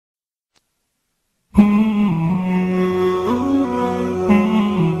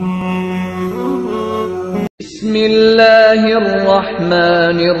بسم الله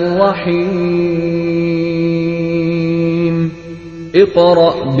الرحمن الرحيم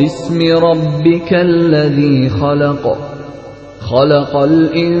اقرأ باسم ربك الذي خلق خلق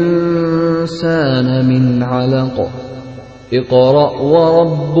الإنسان من علق اقرأ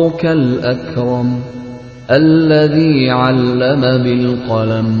وربك الأكرم الذي علم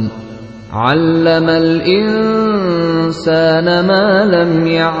بالقلم علم الإنسان ما لم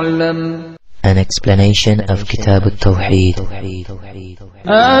يعلم. An explanation of Kitab al-Tawheed.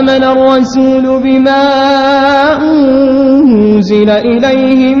 آمن الرسول بما أنزل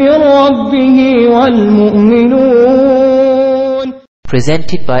إليه من ربه والمؤمنون.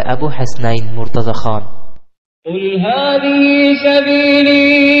 Presented by Abu Hasnain Murtaza Khan. قل هذه سبيلي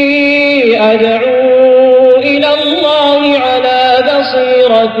أدعو إلى الله على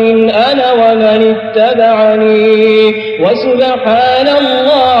بصيرة أنا ومن اتبعني وسبحان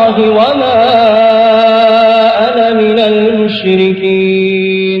الله وما أنا من المشركين.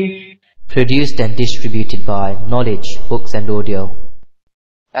 Produced and distributed by Knowledge, Books and Audio.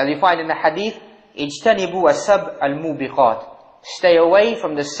 As we find in the hadith, اجتنبوا السبع الموبقات. Stay away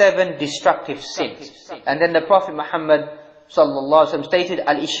from the 7 destructive sins. And then the Prophet Muhammad sallallahu alaihi wasallam stated,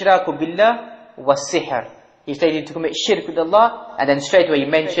 al-ishraku billah was-sihr. He stated to commit shirk with Allah, and then straight away he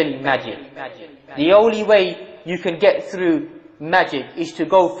mentioned magic. The only way you can get through magic is to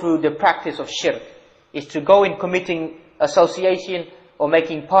go through the practice of shirk, is to go in committing association or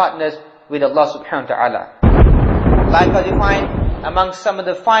making partners with Allah subhanahu wa ta'ala. Likewise we find amongst some of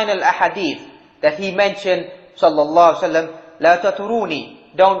the final ahadith that he mentioned sallallahu alaihi wasallam, la taturuni,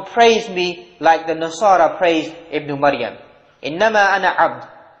 don't praise me like the Nasara praised Ibn Maryam. Innama ana abd,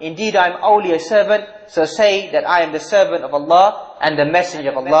 indeed I am only a servant, so say that I am the servant of Allah and the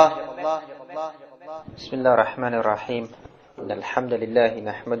messenger of Allah. Bismillah ar-Rahman ar-Rahim. Alhamdulillah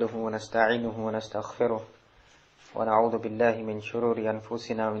nahmaduhu wa nasta'inuhu wa nastaghfiruh wa na'udhu billahi min shururi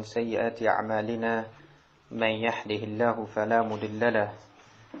anfusina wa min sayyiati a'malina man yahdihillahu fala mudilla lahu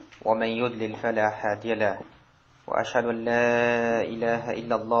wa man yudlil fala hadiya lahu. وأشهد أن لا إله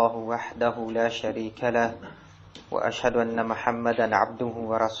إلا الله وحده لا شريك له وأشهد أن محمدا عبده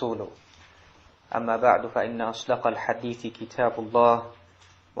ورسوله. أما بعد فإن أصدق الحديث كتاب الله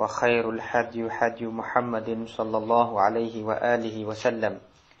وخير الحدي حدي محمد صلى الله عليه وآله وسلم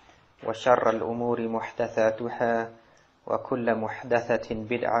وشر الأمور محدثاتها وكل محدثة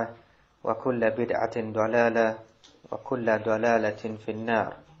بدعة وكل بدعة ضلالة وكل ضلالة في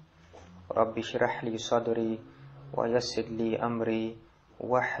النار. رب اشرح لي صدري ويسر لي أمري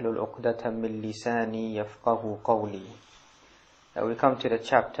واحلل عقدة من لساني يفقهوا قولي. We come to the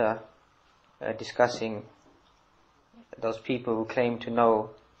chapter discussing those people who claim to know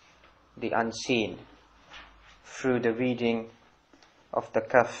the unseen through the reading of the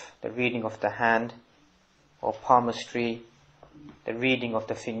kaf, the reading of the hand or palmistry, the reading of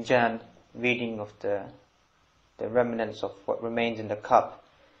the finjan, reading of the remnants of what remains in the cup,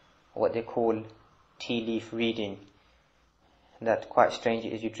 what they call tea leaf reading. That quite strange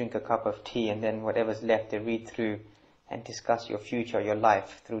is you drink a cup of tea and then whatever's left they read through and discuss your future, your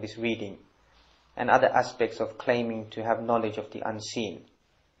life through this reading, and other aspects of claiming to have knowledge of the unseen.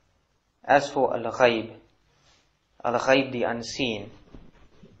 As for al-ghaib, the unseen,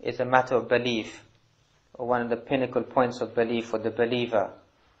 is a matter of belief, or one of the pinnacle points of belief for the believer.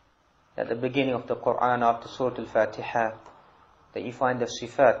 At the beginning of the Quran, after Surah Al-Fatiha, that you find the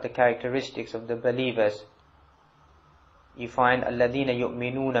sifat, the characteristics of the believers. You find alladhina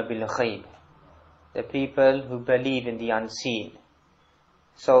yu'minuna bil ghaib, the people who believe in the unseen.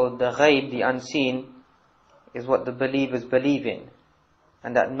 So the ghaib, the unseen, is what the believers believe in,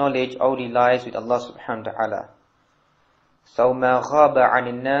 and that knowledge only lies with Allah subhanahu wa ta'ala. So ma ghaba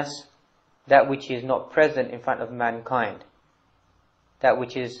 'anil nas, that which is not present in front of mankind, that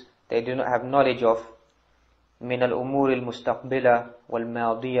which is they do not have knowledge of, min al-umur al-mustaqbila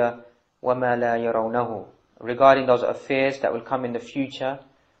wal-madiya wa ma la yarawnahu, regarding those affairs that will come in the future,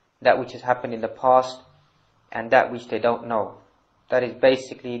 that which has happened in the past, and that which they don't know. That is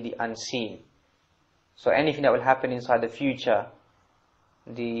basically the unseen. So anything that will happen inside the future,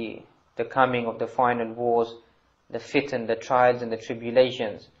 the coming of the final wars, the fitan, the trials and the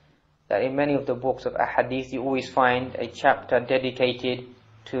tribulations, that in many of the books of ahadith you always find a chapter dedicated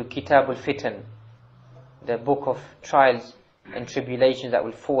to Kitab al-Fitan, the book of trials and tribulations that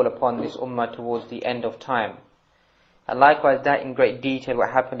will fall upon this ummah towards the end of time. And likewise that in great detail what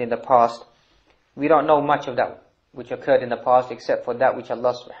happened in the past. We don't know much of that which occurred in the past except for that which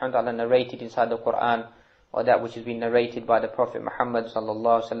Allah subhanahu wa ta'ala narrated inside the Quran, or that which has been narrated by the Prophet Muhammad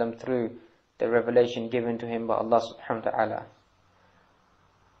sallallahu alaihi wasallam through the revelation given to him by Allah subhanahu wa ta'ala.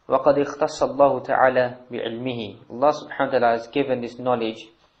 وَقَدْ اخْتَصَّ اللَّهُ تَعَالَى بِعِلْمِهِ. Allah subhanahu wa ta'ala has given this knowledge,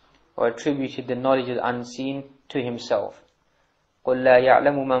 or attributed the knowledge of the unseen to Himself. قُلْ لَا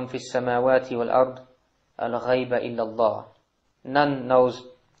يَعْلَمُ مَنْ فِي السَّمَاوَاتِ وَالْأَرْضِ الْغَيْبَ إِلَّا اللَّهِ. None knows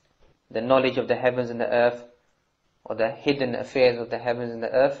the knowledge of the heavens and the earth, or the hidden affairs of the heavens and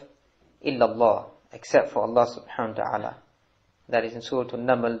the earth, إِلَّا اللَّهِ, except for Allah subhanahu wa ta'ala. That is in Surah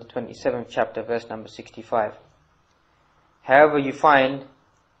An-Naml, the 27th chapter, verse number 65. However, you find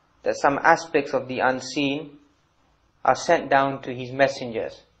that some aspects of the unseen are sent down to His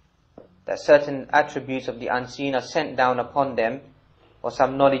messengers. That certain attributes of the unseen are sent down upon them, or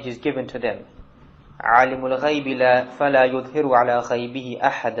some knowledge is given to them. عَالِمُ الْغَيْبِ فَلَا يُظْهِرُ عَلَى غَيْبِهِ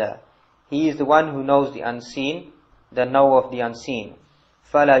أَحَدًا. He is the one who knows the unseen, the knower of the unseen.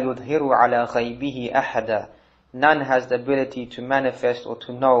 فَلَا يُظْهِرُ عَلَى غَيْبِهِ أَحَدًا. None has the ability to manifest or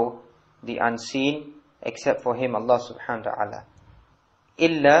to know the unseen except for Him, Allah subhanahu wa ta'ala.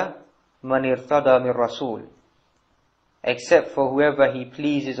 إِلَّا مَنِ ارْتَضَى مِنْ رَسُولٍ. Except for whoever He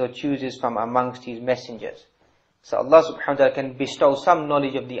pleases or chooses from amongst His messengers. So Allah subhanahu wa ta'ala can bestow some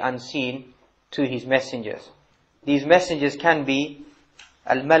knowledge of the unseen to His messengers. These messengers can be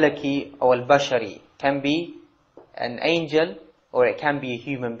al-malaki or al-bashari, can be an angel or it can be a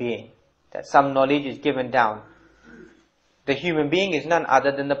human being. That some knowledge is given down. The human being is none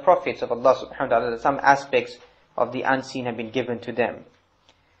other than the prophets of Allah subhanahu wa ta'ala. Some aspects of the unseen have been given to them.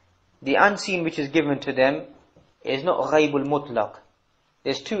 The unseen which is given to them is not ghaibul mutlaq.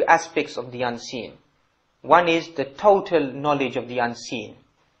 There's two aspects of the unseen. One is the total knowledge of the unseen,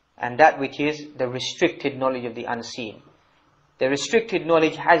 and that which is the restricted knowledge of the unseen. The restricted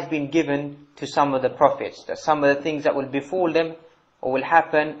knowledge has been given to some of the prophets, that some of the things that will befall them or will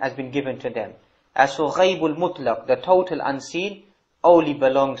happen has been given to them. As for ghaibul mutlaq, the total unseen, only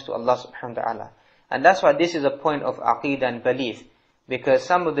belongs to Allah subhanahu wa ta'ala. And that's why this is a point of aqeedah and belief, because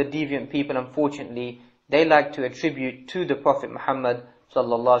some of the deviant people, unfortunately, they like to attribute to the Prophet Muhammad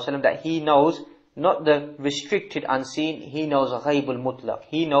sallallahu alaihi wasallam that he knows not the restricted unseen, he knows ghaibul mutlaq.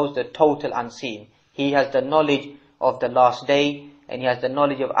 He knows the total unseen. He has the knowledge of the last day, and he has the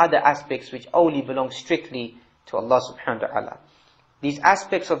knowledge of other aspects which only belong strictly to Allah subhanahu wa ta'ala. These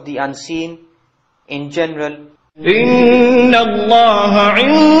aspects of the unseen, in general, إِنَّ اللَّهَ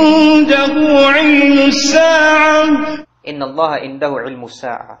عِنْدَهُ عِلْمُ السَّاعَةِ. إِنَّ اللَّهَ إِنْدَهُ عِلْمُ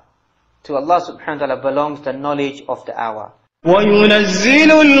السَّاعَةِ. To Allah subhanahu wa ta'ala belongs the knowledge of the hour.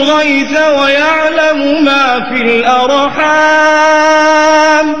 وَيُنَزِّلُ الْغَيْثَ وَيَعْلَمُ مَا فِي الْأَرْحَامِ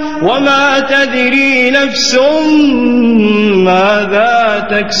وَمَا تَدْرِي نَفْسٌ مَاذَا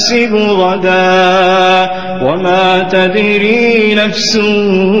تَكْسِبُ غَدًا وَمَا تَدْرِي نَفْسٌ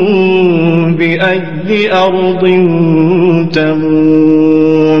بِأَيِّ أَرْضٍ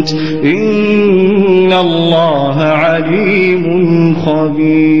تَمُوتُ إِنَّ اللَّهَ عَلِيمٌ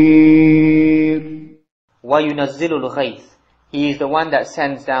خَبِيرٌ. وَيُنَزِّلُ الْغَيْثَ. He is the one that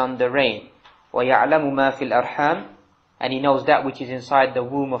sends down the rain. وَيَعْلَمُ مَا فِي الْأَرْحَامِ. And He knows that which is inside the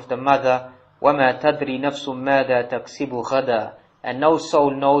womb of the mother. وَمَا تَدْرِي نَفْسٌ مَاذَا تَكْسِبُ غَدًا. And no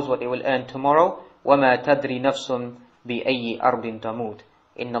soul knows what it will earn tomorrow. وَمَا تَدْرِي نَفْسٌ بِأَيِّ أَرْضٍ تَمُوتُ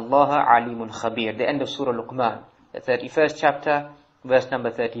إِنَّ اللَّهَ عَلِيمٌ خَبِيرٌ. The end of Surah Luqman, the 31st chapter, verse number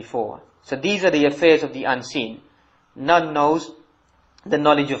 34. So these are the affairs of the unseen. None knows the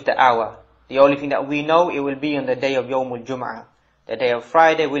knowledge of the hour. The only thing that we know, it will be on the day of Yawmul Jum'ah. The day of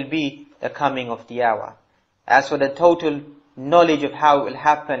Friday will be the coming of the hour. As for the total knowledge of how it will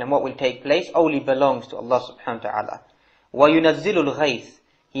happen and what will take place, only belongs to Allah subhanahu wa ta'ala. وَيُنَزِّلُ الْغَيْثِ.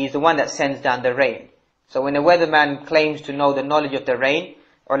 He is the one that sends down the rain. So when a weatherman claims to know the knowledge of the rain,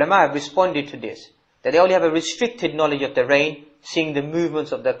 ulama have responded to this, that they only have a restricted knowledge of the rain, seeing the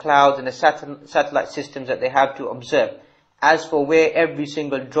movements of the clouds and the satellite systems that they have to observe. As for where every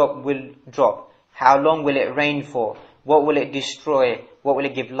single drop will drop, how long will it rain for, what will it destroy, what will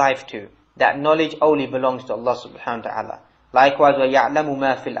it give life to, that knowledge only belongs to Allah subhanahu wa ta'ala. Likewise, وَيَعْلَمُ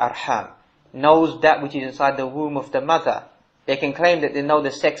مَا فِي الْأَرْحَامِ. Knows that which is inside the womb of the mother. They can claim that they know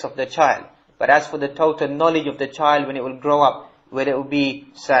the sex of the child, but as for the total knowledge of the child when it will grow up, whether it will be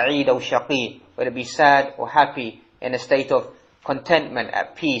sa'id or shaqi, whether it be sad or happy, in a state of contentment,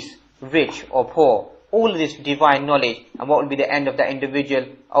 at peace, rich or poor, all of this divine knowledge and what will be the end of that individual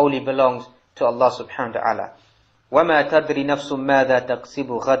only belongs to Allah subhanahu wa ta'ala. وَمَا تَدْرِي نَفْسٌ مَاذَا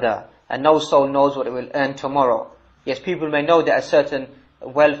تَكْسِبُ غَدًا. And no soul knows what it will earn tomorrow. Yes, people may know that a certain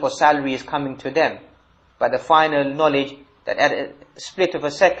wealth or salary is coming to them, but the final knowledge that at a split of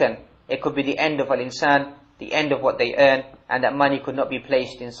a second, it could be the end of al-insan, the end of what they earn, and that money could not be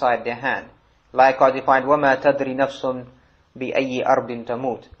placed inside their hand. Likewise, we find وَمَا تَدْرِي نَفْسٌ بِأَيِّ أَرْضٍ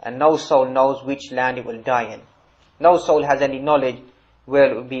تَمُوتُ. And no soul knows which land it will die in. No soul has any knowledge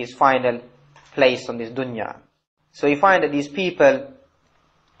where it will be his final place on this dunya. So you find that these people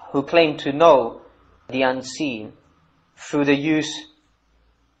who claim to know the unseen through the use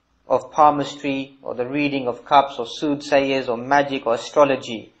of palmistry or the reading of cups or soothsayers or magic or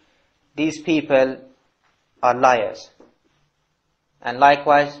astrology, these people are liars. And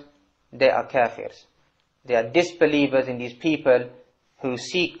likewise, they are kafirs. They are disbelievers in these people who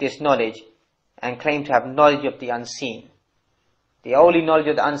seek this knowledge and claim to have knowledge of the unseen. The only knowledge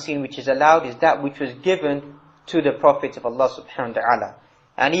of the unseen which is allowed is that which was given to the prophets of Allah subhanahu wa ta'ala.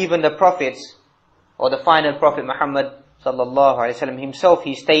 And even the prophets, or the final prophet Muhammad sallallahu alaihi wasallam himself,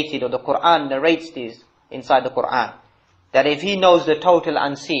 he stated, or the Quran narrates this inside the Quran, that if he knows the total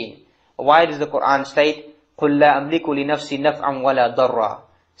unseen, why does the Quran state, قُلْ لَا أَمْلِكُ لِنَفْسِي نَفْعًا وَلَا ضَرًّا?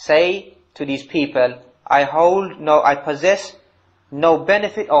 Say to these people, I possess no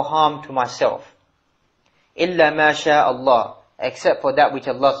benefit or harm to myself. إِلَّا مَا شَاءَ اللَّهِ, except for that which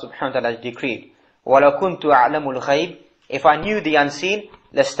Allah subhanahu wa ta'ala has decreed. وَلَا كُنْتُ أَعْلَمُ الْغَيْبِ, if I knew the unseen,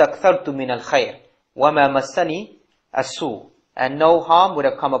 لَاسْتَكْثَرْتُ مِنَ الْخَيْرِ وَمَا مَسَّنِي السُّوءُ, and no harm would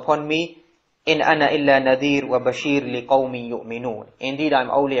have come upon me. إِنْ أَنَا إِلَّا نَذِيرٌ وَبَشِيرٌ لِقَوْمٍ يُؤْمِنُونَ. Indeed, I am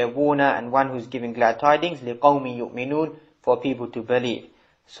only a warner and one who is giving glad tidings, لِقَوْمٍ يُؤْمِنُونَ, for people to believe.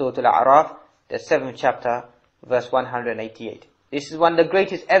 Surah Al-A'raf, the 7th chapter, verse 188. This is one of the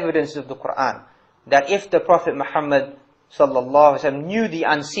greatest evidences of the Quran, that if the Prophet Muhammad sallallahu alaihi wasallam knew the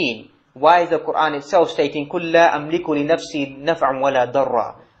unseen, why is the Quran itself stating, قُلْ لَا أَمْلِكُ لِنَفْسِي نَفْعًا وَلَا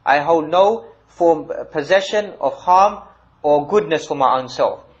ضَرًّا? I hold no possession of harm or goodness for my own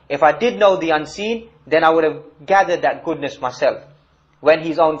self. If I did know the unseen, then I would have gathered that goodness myself. When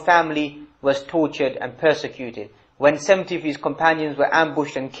his own family was tortured and persecuted, when 70 of his companions were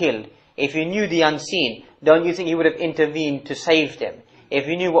ambushed and killed, if he knew the unseen, don't you think he would have intervened to save them? If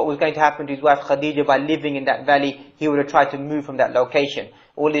he knew what was going to happen to his wife Khadija by living in that valley, he would have tried to move from that location.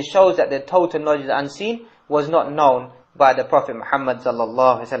 All this shows that the total knowledge of the unseen was not known by the Prophet Muhammad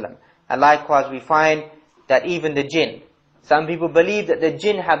sallallahu alaihi wasallam. And likewise we find that even the jinn, some people believe that the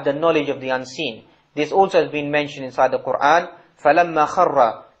jinn have the knowledge of the unseen. This also has been mentioned inside the Quran. فَلَمَّا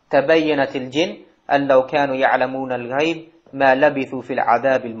خَرَّ تَبَيَّنَتِ الْجِنِّ أَنْ لَوْ كَانُوا يَعْلَمُونَ الْغَيْبِ مَا لَبِثُوا فِي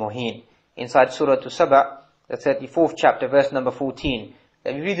الْعَذَابِ الْمُهِينِ. Inside Surah Saba, the 34th chapter, verse number 14.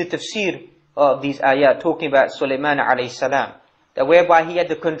 That we read the tafsir of these ayat talking about Sulaiman alayhi salam, that whereby he had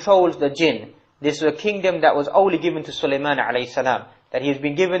to control the jinn. This was a kingdom that was only given to Sulaiman alayhi salam, that he has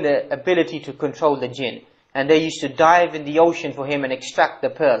been given the ability to control the jinn. And they used to dive in the ocean for him and extract the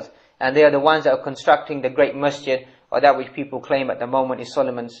pearls. And they are the ones that are constructing the great masjid, or that which people claim at the moment is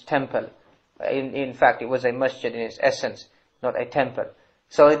Solomon's temple. In fact, it was a masjid in its essence, not a temple.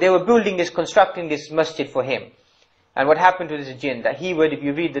 So they were constructing this masjid for him. And what happened to this jinn? That he would, if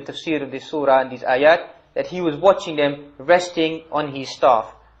you read the tafsir of this surah and these ayat, that he was watching them resting on his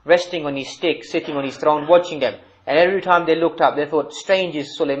staff, resting on his stick, sitting on his throne, watching them. And every time they looked up, they thought, strange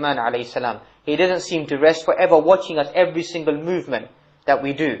is Sulaiman alayhi salam. He doesn't seem to rest, forever watching us every single movement that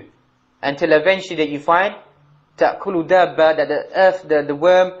we do. Until eventually that you find, تَأْكُلُ دَابَّةً, that the earth, the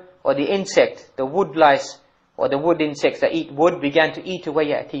worm or the insect, the wood lice or the wood insects that eat wood began to eat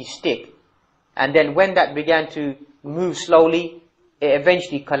away at his stick. And then when that began to move slowly, it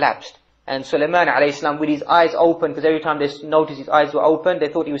eventually collapsed. And Sulaiman alayhi salam, with his eyes open, because every time they noticed his eyes were open, they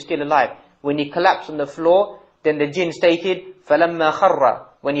thought he was still alive. When he collapsed on the floor, then the jinn stated, فَلَمَّا خَرَّ,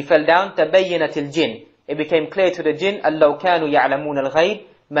 when he fell down, تَبَيَّنَتِ الْجِنِّ, it became clear to the jinn, أَلَّوْ كَانُوا يَعْلَمُونَ الْغَيْبِ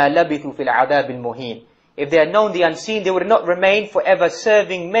مَا لَبِثُوا فِي الْعَذَابِ الْمُهِينِ. If they had known the unseen, they would not remain forever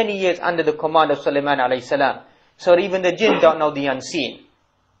serving many years under the command of Sulaiman alayhi salam. So even the jinn don't know the unseen.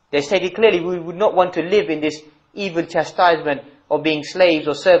 They stated clearly, we would not want to live in this evil chastisement of being slaves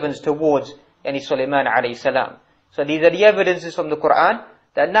or servants towards any Sulaiman alayhi salam. So these are the evidences from the Quran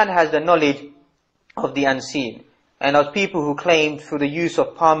that none has the knowledge of the unseen. And those people who claim through the use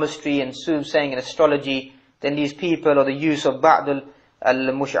of palmistry and soothsaying and astrology, then these people, or the use of Ba'd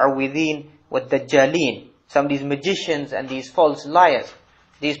al-Mush'awwidhin wa Dajjalin, some of these magicians and these false liars,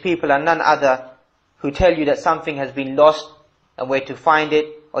 these people are none other who tell you that something has been lost and where to find it,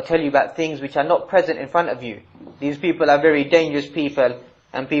 or tell you about things which are not present in front of you. These people are very dangerous people,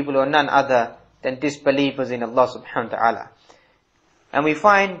 and people who are none other than disbelievers in Allah subhanahu wa ta'ala. And we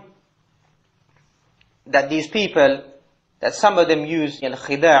find that these people, that some of them use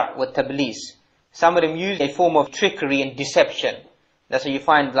al-khida' wa tablis. Some of them use a form of trickery and deception. That's why you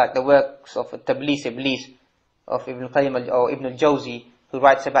find like the works of tablis, iblis, of Ibn Qayyim or Ibn al-Jawzi, who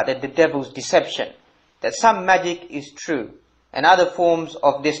writes about the devil's deception. That some magic is true, and other forms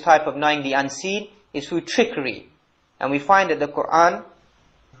of this type of knowing the unseen is through trickery. And we find that the Quran,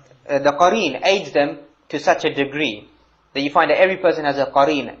 the Qareen aids them to such a degree that you find that every person has a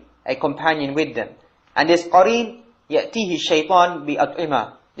qareen, a companion with them. And this qareen, يَأْتِيهِ الشَّيْطَانِ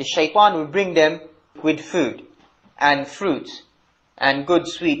بِأَطْعِمَةٍ. The shaitan will bring them with food and fruits and good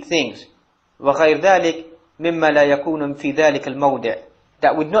sweet things. وَغَيْرْ ذَلِكَ مِمَّا لَا يَكُونُ فِي ذَلِكَ الْمَوْضِعِ.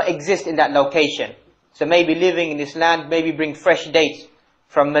 That would not exist in that location. So maybe living in this land, maybe bring fresh dates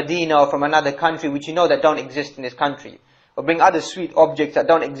from Medina or from another country which you know that don't exist in this country. Or bring other sweet objects that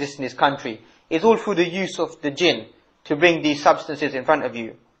don't exist in this country. It's all through the use of the jinn to bring these substances in front of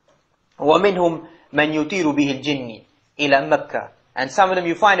you. وَمِنْهُمْ مَنْ يُطِيرُ بِهِ الْجِنِّ إِلَى مَكَّةِ. And some of them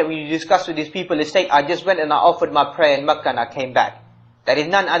you find that when you discuss with these people, they say, I just went and I offered my prayer in Makkah and I came back. That is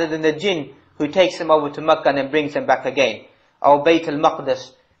none other than the jinn who takes them over to Makkah and then brings them back again. Or Bayt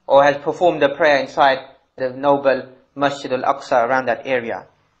al-Maqdis, or has performed a prayer inside the noble Masjid al-Aqsa around that area.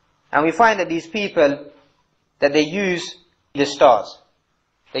 And we find that these people, that they use the stars.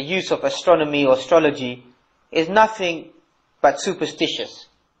 The use of astronomy or astrology is nothing but superstitious.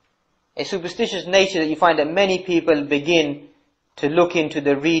 A superstitious nature that you find that many people begin to look into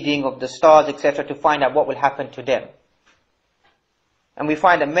the reading of the stars, etc., to find out what will happen to them. And we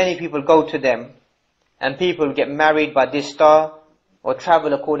find that many people go to them, and people get married by this star, or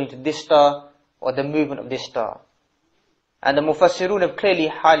travel according to this star, or the movement of this star. And the Mufassirun have clearly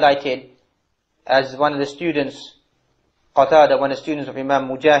highlighted, as one of the students, Qatada, one of the students of Imam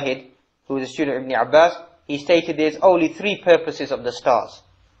Mujahid, who was a student of Ibn Abbas, he stated there's only 3 purposes of the stars.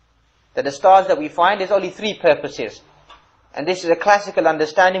 That the stars that we find, there's only 3 purposes. And this is a classical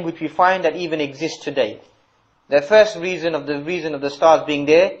understanding which we find that even exists today. The first reason of the stars being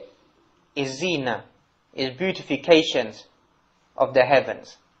there is zina, is beautifications of the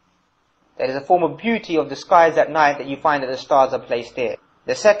heavens. There is a form of beauty of the skies at night that you find that the stars are placed there.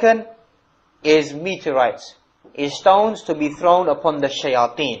 The second is meteorites, is stones to be thrown upon the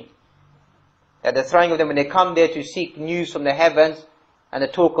shayateen. That the throwing of them when they come there to seek news from the heavens and the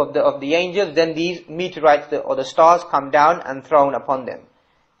talk of the angels, then these meteorites or the stars come down and thrown upon them.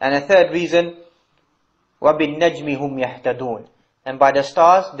 And the third reason, وَبِالنَّجْمِ هُمْ يَهْتَدُونَ. And by the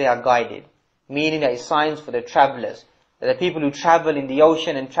stars they are guided, meaning that it's signs for the travelers. That the people who travel in the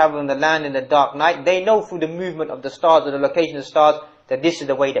ocean and travel in the land in the dark night, they know through the movement of the stars or the location of the stars that this is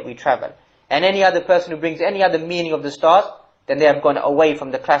the way that we travel. And any other person who brings any other meaning of the stars, then they have gone away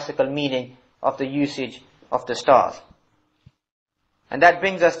from the classical meaning of the usage of the stars. And that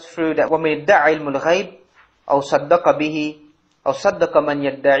brings us through that وَمِنِ ادَّعِ عِلْمُ الْغَيْبِ أَوْ صَدَّقَ بِهِ أَوْ صَدَّقَ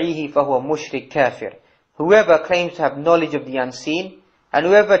مَنْ يَدَّعِيهِ فَهُوَ مُشْرِكٌ كَافِرٌ. Whoever claims to have knowledge of the unseen, and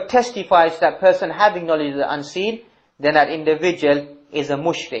whoever testifies to that person having knowledge of the unseen, then that individual is a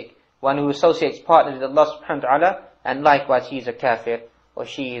mushrik, one who associates partners with Allah subhanahu wa ta'ala, and likewise he is a kafir, or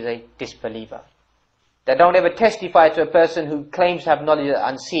she is a disbeliever. That don't ever testify to a person who claims to have knowledge of the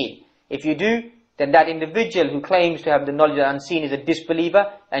unseen. If you do, then that individual who claims to have the knowledge of the unseen is a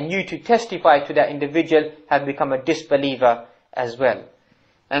disbeliever, and you to testify to that individual have become a disbeliever as well.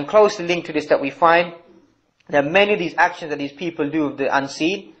 And closely linked to this that we find that many of these actions that these people do of the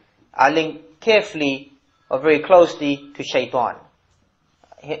unseen are linked carefully or very closely to shaitan.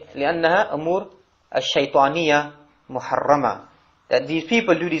 لأنها أمور الشيطانية محرمة. That these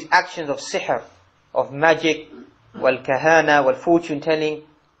people do these actions of sihr, of magic, wal-kahana, wal-fortune telling,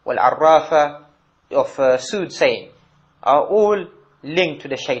 wal-arrafa, of soothsaying, are all linked to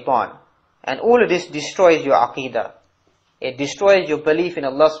the shaitan. And all of this destroys your aqidah. It destroys your belief in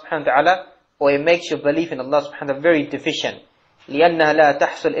Allah subhanahu wa ta'ala, or it makes your belief in Allah subhanahu wa ta'ala very deficient. لِأَنَّهَا لَا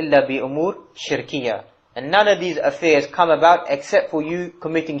تَحْصُلْ إِلَّا بِأُمُورٍ شِرْكِيَّةٍ. And none of these affairs come about except for you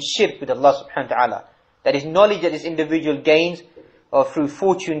committing shirk with Allah subhanahu wa ta'ala. That is knowledge that this individual gains, or through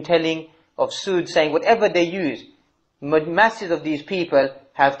fortune telling, of soothsaying, whatever they use. Masses of these people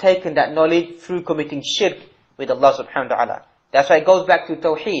have taken that knowledge through committing shirk with Allah subhanahu wa ta'ala. That's why it goes back to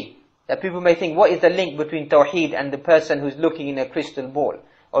Tawheed. That people may think, what is the link between Tawheed and the person who's looking in a crystal ball,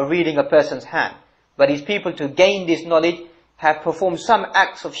 or reading a person's hand? But these people, to gain this knowledge, have performed some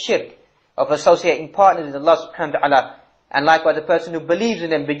acts of shirk, of associating partners with Allah subhanahu wa ta'ala. And likewise, the person who believes in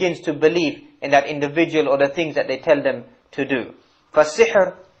them begins to believe in that individual or the things that they tell them to do. For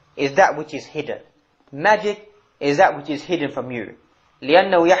sihr is that which is hidden. Magic is that which is hidden from you.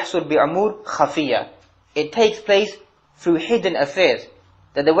 لِأَنَّهُ يَحْصُلْ بِأَمُورٍ خَفِيَّةٍ. It takes place through hidden affairs.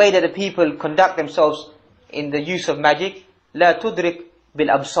 That the way that the people conduct themselves in the use of magic, لَا تُدْرِكْ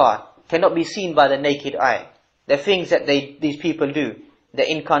بِالْأَبْصَارِ, cannot be seen by the naked eye. The things that these people do, the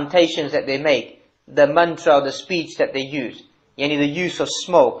incantations that they make, the mantra or the speech that they use, yani the use of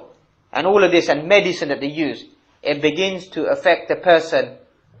smoke, and all of this, and medicine that they use, it begins to affect the person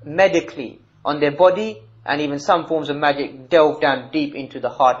medically on their body, and even some forms of magic delve down deep into the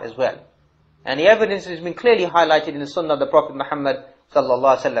heart as well. And the evidence has been clearly highlighted in the Sunnah of the Prophet Muhammad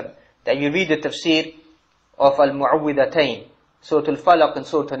sallallahu alaihi wasallam. That you read the tafsir of Al-Mu'awwidhatayn, Surah Al-Falaq and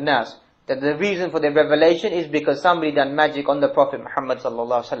Surah Al-Nas, that the reason for the revelation is because somebody done magic on the Prophet Muhammad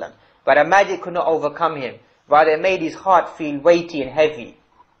sallallahu alaihi wasallam. But a magic could not overcome him. Rather, it made his heart feel weighty and heavy.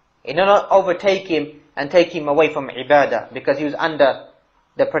 It did not overtake him and take him away from ibadah, because he was under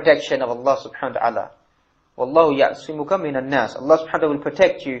the protection of Allah subhanahu wa ta'ala. Wallahu ya'simuka minan nas. Allah subhanahu wa ta'ala will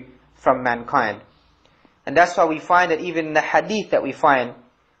protect you from mankind. And that's why we find that even in the hadith that we find,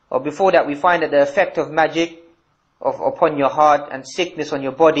 or before that we find that the effect of magic upon your heart and sickness on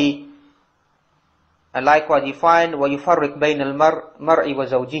your body, and likewise you find وَيُفَرِّقْ بَيْنَ الْمَرْءِ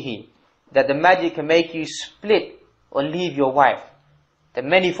وَزَوْجِهِ, that the magic can make you split or leave your wife. The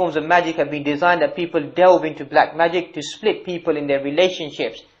many forms of magic have been designed that people delve into black magic to split people in their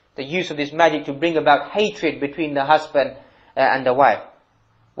relationships. The use of this magic to bring about hatred between the husband and the wife.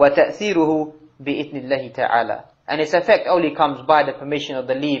 وَتَأْثِيرُهُ بِإِذْنِ اللَّهِ تَعَالَى. And its effect only comes by the permission of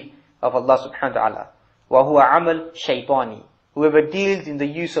the leave of Allah subhanahu wa ta'ala. وَهُوَ عَمَلْ شَيْطَانِ. Whoever deals in the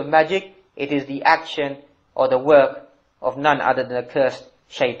use of magic, it is the action or the work of none other than a cursed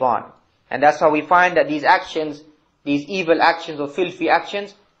shaitan. And that's how we find that these actions, these evil actions or filthy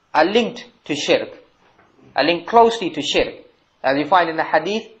actions, are linked to shirk, are linked closely to shirk. As we find in the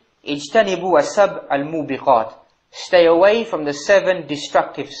hadith, اجتنبوا السبع الموبقات. Stay away from the 7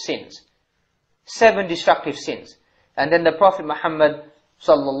 destructive sins. 7 destructive sins. And then the Prophet Muhammad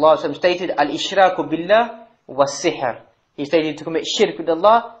sallallahu alaihi wasallam stated, al-ishraku billah was-sihr. He stated to commit shirk with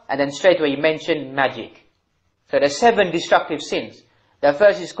Allah, and then straight away he mentioned magic. So there are 7 destructive sins. The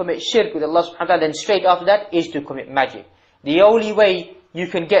first is to commit shirk with Allah subhanahu wa ta'ala, then straight after that is to commit magic. The only way you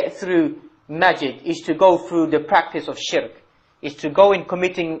can get through magic is to go through the practice of shirk, is to go in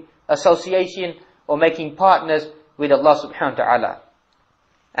committing association or making partners with Allah subhanahu wa ta'ala.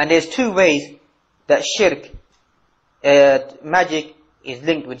 And there's 2 ways that shirk, magic is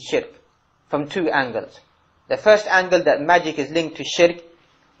linked with shirk, from 2 angles. The first angle that magic is linked to shirk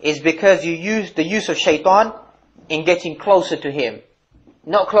is because you use the use of shaitan in getting closer to him.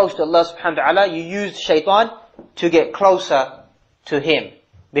 Not close to Allah subhanahu wa ta'ala, you use shaitan to get closer to him.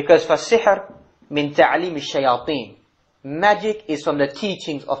 Because فَالسِّحْرُ مِنْ تَعْلِيمِ الشَّيَاطِينِ. Magic is from the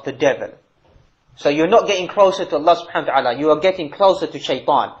teachings of the devil. So you're not getting closer to Allah subhanahu wa ta'ala, you are getting closer to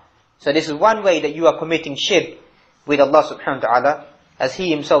shaitan. So this is one way that you are committing shirk with Allah subhanahu wa ta'ala, as He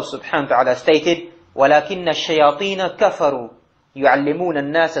Himself subhanahu wa ta'ala stated, وَلَكِنَّ الشَّيَاطِينَ كَفَرُوا يُعَلِّمُونَ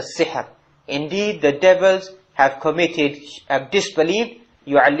النَّاسَ السِّحْرَ. Indeed, the devils have disbelieved,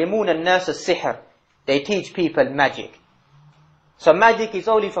 يُعَلِّمُونَ النَّاسَ السِّحْرَ. They teach people magic. So magic is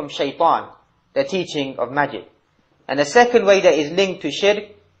only from shaitan, the teaching of magic. And the second way that is linked to shirk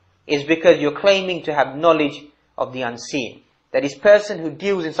is because you're claiming to have knowledge of the unseen. That this person who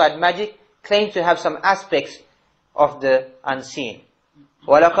deals inside magic claims to have some aspects of the unseen.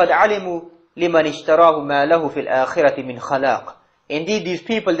 وَلَقَدْ عَلِمُوا لِمَنِ اشْتَرَاهُ مَا لَهُ فِي الْآخِرَةِ مِنْ خَلَاقٍ. Indeed, these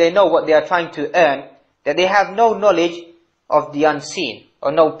people, they know what they are trying to earn, that they have no knowledge of the unseen,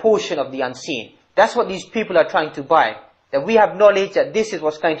 or no portion of the unseen. That's what these people are trying to buy. That we have knowledge that this is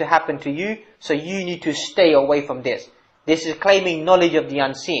what's going to happen to you, so you need to stay away from this. This is claiming knowledge of the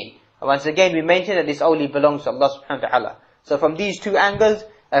unseen. And once again, we mentioned that this only belongs to Allah subhanahu wa ta'ala. So from these 2 angles,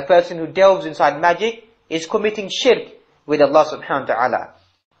 a person who delves inside magic is committing shirk with Allah subhanahu wa ta'ala.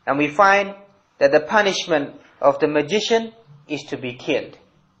 And we find that the punishment of the magician is to be killed.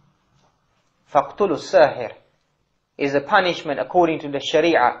 فَاقْتُلُوا السَّاهِرِ is the punishment according to the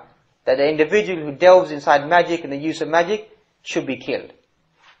Sharia, that the individual who delves inside magic and the use of magic should be killed.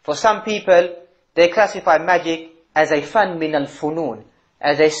 For some people, they classify magic as a fan min al-funun,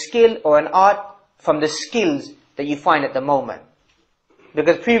 as a skill or an art from the skills that you find at the moment.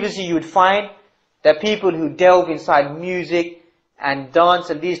 Because previously you would find that people who delve inside music and dance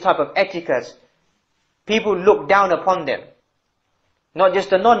and these type of etiquettes, people look down upon them. Not just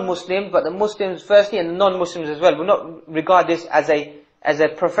the non-Muslims, but the Muslims firstly and the non-Muslims as well will not regard this as a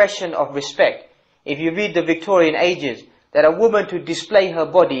profession of respect. If you read the Victorian ages, that a woman to display her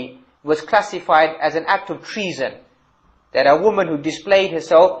body was classified as an act of treason. That a woman who displayed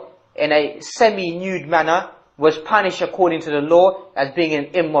herself in a semi-nude manner was punished according to the law as being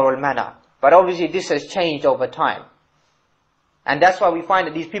an immoral manner. But obviously this has changed over time. And that's why we find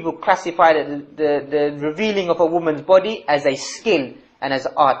that these people classify the revealing of a woman's body as a skill and as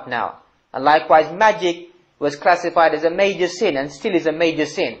art now. And likewise magic was classified as a major sin and still is a major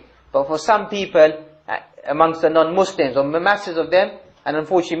sin. But for some people amongst the non-Muslims, or masses of them, and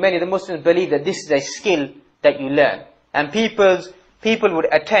unfortunately many of the Muslims believe that this is a skill that you learn. And people would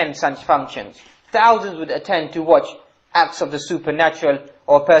attend such functions. Thousands would attend to watch acts of the supernatural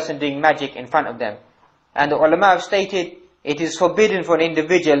or a person doing magic in front of them. And the ulama have stated it is forbidden for an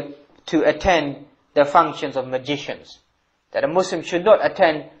individual to attend the functions of magicians. That a Muslim should not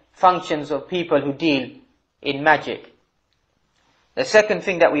attend functions of people who deal in magic. The second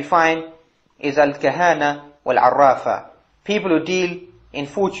thing that we find is al-kahana wal-arrafa, people who deal in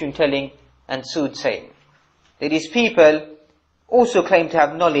fortune telling and soothsaying. These people also claim to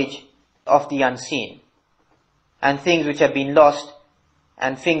have knowledge of the unseen and things which have been lost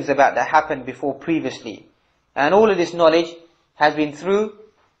and things about that happened before previously. And all of this knowledge has been through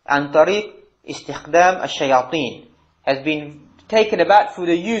an tariq istikhdam ash-shayateen, has been taken about through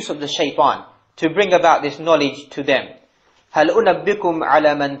the use of the shaitan to bring about this knowledge to them. هَلْ أُنَبِّكُمْ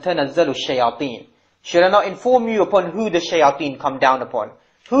عَلَى مَنْ تَنَزَّلُ الشَّيَاطِينَ. Should I not inform you upon who the shayateen come down upon?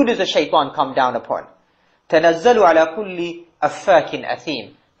 Who does the shaitan come down upon? تَنَزَّلُ عَلَى كُلِّ أَفَّاكٍ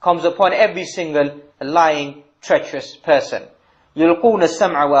أَثِيمٍ, comes upon every single lying, treacherous person. يُلْقُونَ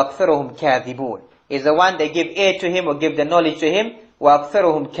السَّمْعَ وَأَكْثَرُهُمْ كَاذِبُونَ, is the one they give ear to him or give the knowledge to him.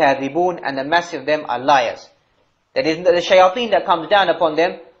 وَأَكْثَرُهُمْ كَاذِبُونَ, and the mass of them are liars. That is, the shayateen that comes down upon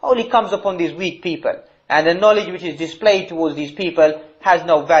them only comes upon these weak people, and the knowledge which is displayed towards these people has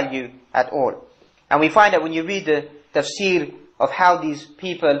no value at all. And we find that when you read the tafsir of how these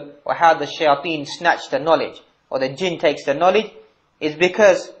people, or how the shayateen snatch the knowledge, or the jinn takes the knowledge, is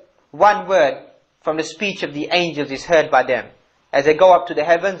because one word from the speech of the angels is heard by them. As they go up to the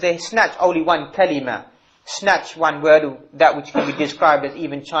heavens, they snatch only one kalima, snatch one word, that which can be described as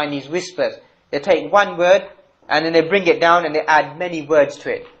even Chinese whispers. They take one word, and then they bring it down and they add many words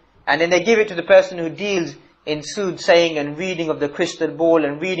to it. And then they give it to the person who deals in soothsaying and reading of the crystal ball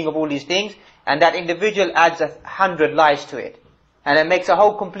and reading of all these things, and that individual adds 100 lies to it. And it makes a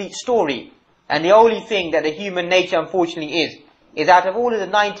whole complete story. And the only thing that the human nature unfortunately is out of all of the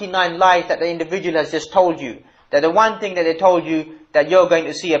 99 lies that the individual has just told you, that the one thing that they told you, that you're going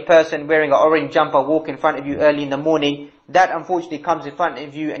to see a person wearing an orange jumper walk in front of you early in the morning, that unfortunately comes in front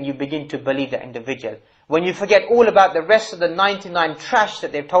of you and you begin to believe that individual. When you forget all about the rest of the 99 trash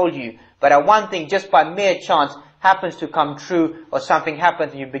that they've told you, but that one thing just by mere chance happens to come true, or something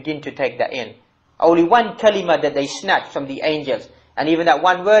happens and you begin to take that in. Only one kalima that they snatch from the angels, and even that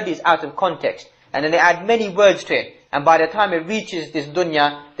one word is out of context, and then they add many words to it, and by the time it reaches this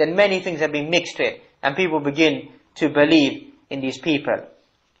dunya, then many things have been mixed to it, and people begin to believe in these people.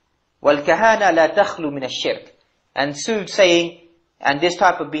 وَالْكَهَانَ لَا تَخْلُو مِنَ الشِّرْكِ, and soothsaying and this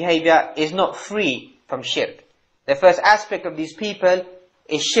type of behavior is not free from shirk. The first aspect of these people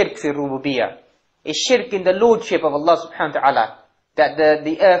is shirk fi rububiyyah, is shirk in the lordship of Allah subhanahu wa ta'ala, that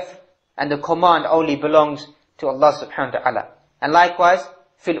the earth and the command only belongs to Allah subhanahu wa ta'ala. And likewise,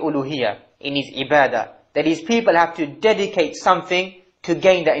 fil uluhiyyah, in his ibadah, that these people have to dedicate something to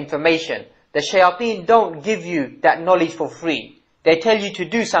gain that information. The shayateen don't give you that knowledge for free. They tell you to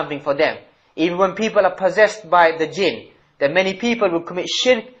do something for them. Even when people are possessed by the jinn, that many people will commit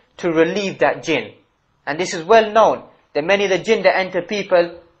shirk to relieve that jinn. And this is well known, that many of the jinn that enter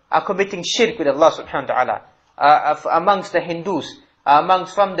people are committing shirk with Allah subhanahu wa ta'ala. Amongst the Hindus,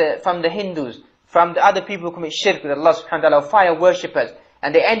 from the Hindus, from the other people who commit shirk with Allah subhanahu wa ta'ala, fire worshippers,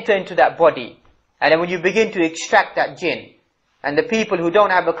 and they enter into that body. And then when you begin to extract that jinn, and the people who don't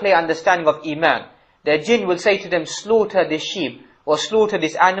have a clear understanding of Iman, their jinn will say to them, slaughter this sheep, or slaughter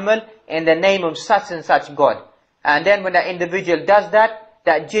this animal in the name of such and such God. And then when that individual does that,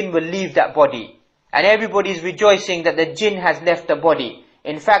 that jinn will leave that body. And everybody is rejoicing that the jinn has left the body.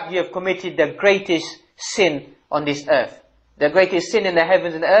 In fact, you have committed the greatest sin on this earth. The greatest sin in the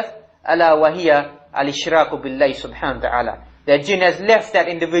heavens and the earth, ala wahiya al-ishraku billahi subhanahu wa ta'ala. The jinn has left that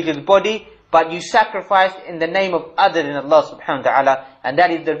individual's body, but you sacrificed in the name of other than Allah subhanahu wa ta'ala, and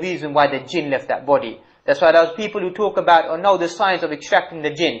that is the reason why the jinn left that body. That's why those people who talk about or know the science of extracting the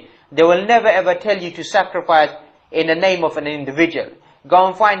jinn, they will never ever tell you to sacrifice in the name of an individual. Go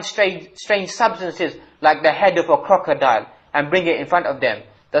and find strange substances like the head of a crocodile and bring it in front of them.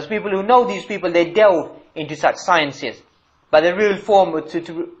 Those people who know these people, they delve into such sciences. But the real form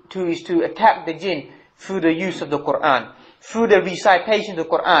is to attack the jinn through the use of the Qur'an, through the recitation of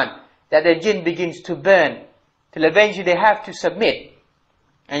the Qur'an, that the jinn begins to burn, till eventually they have to submit.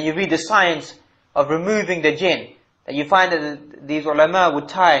 And you read the science of removing the jinn, that you find that these ulama would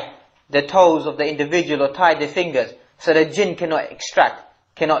tie the toes of the individual or tie their fingers, so the jinn cannot extract,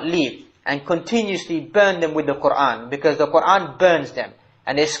 cannot leave, and continuously burn them with the Qur'an, because the Qur'an burns them.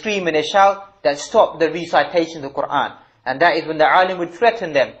 And they scream and they shout that stop the recitation of the Qur'an. And that is when the alim would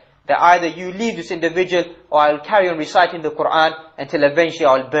threaten them, that either you leave this individual or I'll carry on reciting the Qur'an until eventually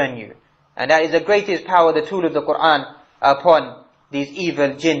I'll burn you. And that is the greatest power, the tool of the Qur'an upon these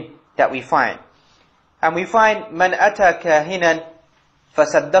evil jinn that we find. And we find man ata kahinan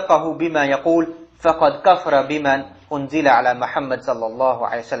فَصَدَّقَهُ بِمَا يَقُولُ فَقَدْ كَفَرَ بِمَنْ أُنزِلَ عَلَى مُحَمَّدٍ صَلَّى اللَّهُ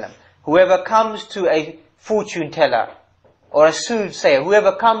عَلَيْهِ وسلم. Whoever comes to a fortune teller or a soothsayer,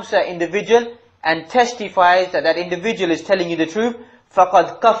 whoever comes to an individual and testifies that that individual is telling you the truth,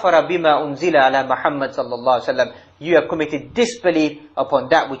 فَقَدْ كَفَرَ بِمَا أُنزِلَ عَلَى مُحَمَّدٍ صَلَّى اللَّهُ عَلَيْهِ وسلم. You have committed disbelief upon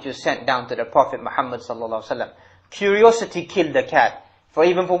that which was sent down to the Prophet Muhammad صلى الله عليه وسلم. Curiosity killed the cat. For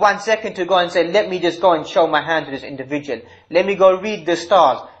even for 1 second to go and say, let me just go and show my hand to this individual. Let me go read the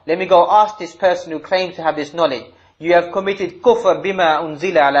stars. Let me go ask this person who claims to have this knowledge. You have committed kufr bima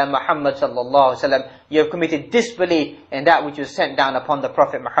unzila ala Muhammad sallallahu alaihi wasallam. You have committed disbelief in that which was sent down upon the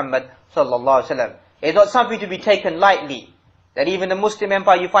Prophet Muhammad sallallahu alaihi wasallam. It's not something to be taken lightly. That even the Muslim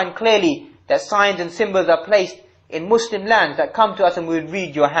empire, you find clearly that signs and symbols are placed in Muslim lands that come to us and will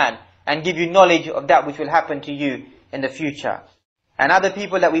read your hand and give you knowledge of that which will happen to you in the future. And other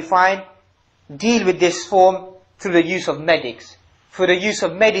people that we find deal with this form through the use of medics, through the use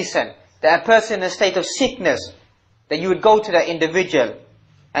of medicine. That a person in a state of sickness, that you would go to that individual,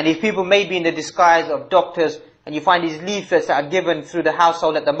 and these people may be in the disguise of doctors, and you find these leaflets that are given through the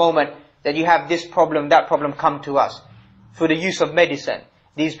household at the moment, that you have this problem, that problem, come to us. Through the use of medicine.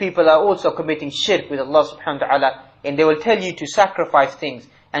 These people are also committing shirk with Allah subhanahu wa ta'ala, and they will tell you to sacrifice things,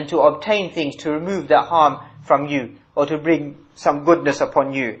 and to obtain things, to remove that harm from you, or to bring some goodness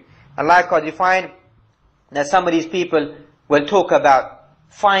upon you. And likewise you find that some of these people will talk about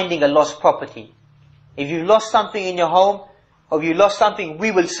finding a lost property. If you've lost something in your home, or if you lost something,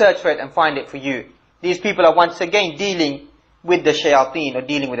 we will search for it and find it for you. These people are once again dealing with the shayateen, or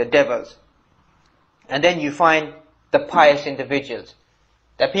dealing with the devils. And then you find the pious individuals.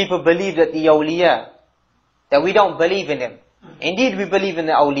 That people believe that the awliya, that we don't believe in them. Indeed we believe in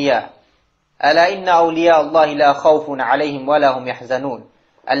the awliya. ألا إن أولياء الله لا خوف عليهم ولا هم يحزنون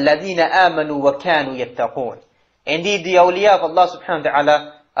الذين آمنوا وكانوا يتقون. Indeed the awliya of Allah subhanahu wa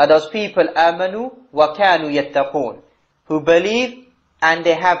ta'ala are those people آمنوا وكانوا يتقون, who believe and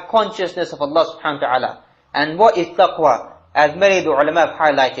they have consciousness of Allah subhanahu wa ta'ala. And what is taqwa? As many of the ulama have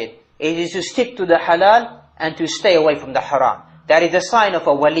highlighted, it is to stick to the halal and to stay away from the haram. That is a sign of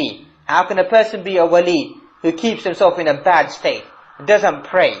a wali. How can a person be a wali who keeps himself in a bad state, doesn't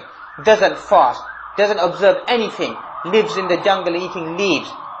pray, doesn't fast, doesn't observe anything, lives in the jungle eating leaves,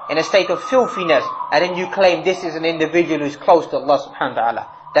 in a state of filthiness, and then you claim this is an individual who is close to Allah subhanahu wa ta'ala?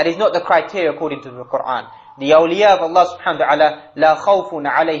 That is not the criteria according to the Quran. The awliya of Allah subhanahu wa ta'ala, la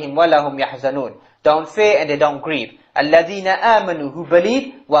khawfun alayhim wa lahum yahzanun. Don't fear and they don't grieve. Alladhina amanu, who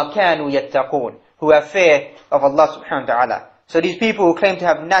believe, wa kanu yattaqun, who have fear of Allah subhanahu wa ta'ala. So these people who claim to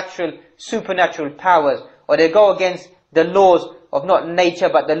have natural, supernatural powers, or they go against the laws of not nature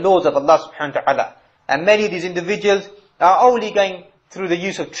but the laws of Allah subhanahu wa ta'ala. And many of these individuals are only going through the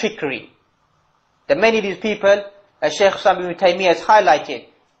use of trickery. That many of these people, as Shaykh Islam ibn Taymiyyah has highlighted,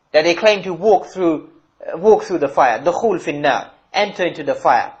 that they claim to walk through the fire, dukhul finnar, enter into the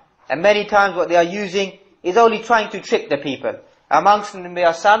fire. And many times what they are using is only trying to trick the people. Amongst them there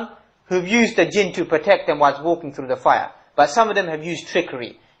are some who've used the jinn to protect them whilst walking through the fire. But some of them have used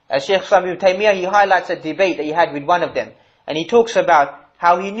trickery. As Shaykh Islam ibn Taymiyyah, he highlights a debate that he had with one of them. And he talks about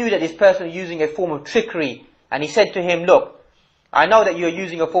how he knew that this person was using a form of trickery. And he said to him, look, I know that you are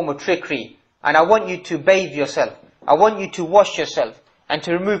using a form of trickery, and I want you to bathe yourself. I want you to wash yourself, and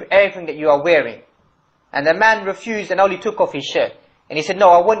to remove everything that you are wearing. And the man refused and only took off his shirt. And he said, no,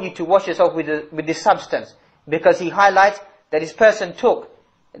 I want you to wash yourself with this substance. Because he highlights that this person took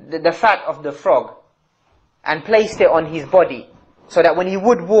the fat of the frog and placed it on his body, so that when he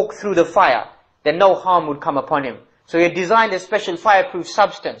would walk through the fire, then no harm would come upon him. So he had designed a special fireproof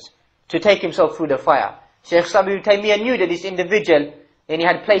substance to take himself through the fire. Shaykh Islam ibn Taymiyyah knew that this individual, and he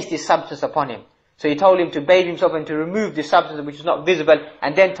had placed this substance upon him. So he told him to bathe himself and to remove this substance which was not visible,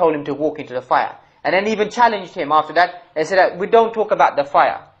 and then told him to walk into the fire. And then even challenged him after that, and said that we don't talk about the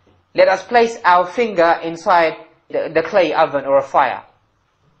fire. Let us place our finger inside the clay oven or a fire.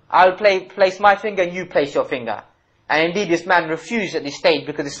 I'll place my finger and you place your finger. And indeed this man refused at this stage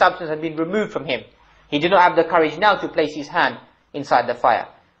because the substance had been removed from him. He did not have the courage now to place his hand inside the fire.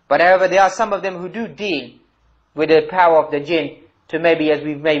 But however, there are some of them who do deal with the power of the jinn, to maybe, as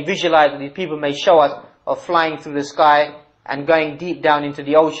we may visualize, these people may show us, of flying through the sky and going deep down into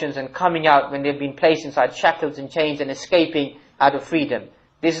the oceans and coming out when they've been placed inside shackles and chains and escaping out of freedom.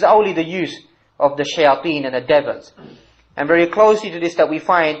 This is only the use of the shayateen and the devils. And very closely to this that we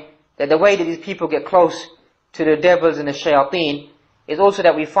find that the way that these people get close to the devils and the shayateen is also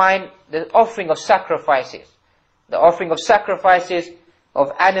that we find the offering of sacrifices. The offering of sacrifices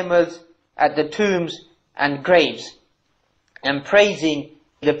of animals at the tombs and graves, and praising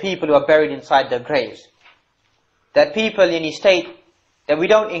the people who are buried inside the graves. That people in his state, that we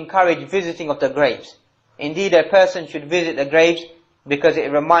don't encourage visiting of the graves. Indeed, a person should visit the graves because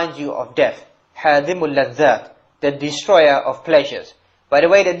it reminds you of death. Hadimul ladhat, the destroyer of pleasures. By the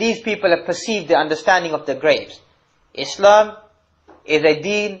way that these people have perceived the understanding of the graves. Islam is a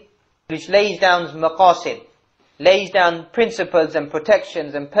deen which lays down maqasid, lays down principles and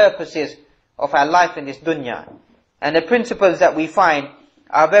protections and purposes of our life in this dunya. And the principles that we find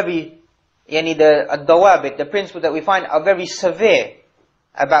are very, the principles that we find are very severe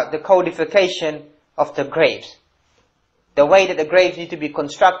about the codification of the graves. The way that the graves need to be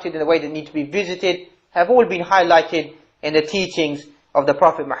constructed and the way they need to be visited have all been highlighted in the teachings of the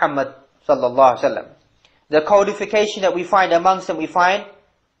Prophet Muhammad sallallahu alaihi wasallam. The codification that we find amongst them, we find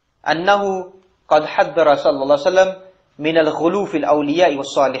أنه قد حذر صلى الله عليه وسلم من الغلو في الأولياء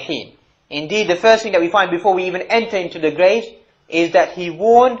والصالحين. Indeed, the first thing that we find before we even enter into the graves is that he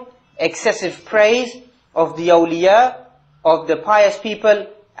warned excessive praise of the awliya, of the pious people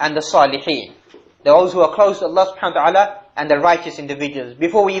and the salihin, those who are close to Allah subhanahu wa ta'ala and the righteous individuals.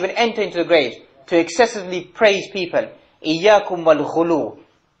 Before we even enter into the graves, to excessively praise people. إِيَّاكُمْ وَالْغُلُو.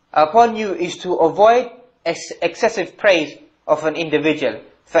 Upon you is to avoid excessive praise of an individual.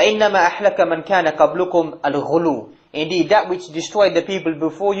 فَإِنَّمَا أَحْلَكَ مَنْ كَانَ قَبْلُكُمْ الْغُلُو. Indeed, that which destroyed the people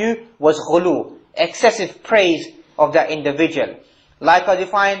before you was ghulu, excessive praise of that individual. Like I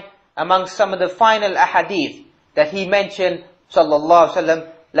find amongst some of the final ahadith that he mentioned, sallallahu alaihi wasallam,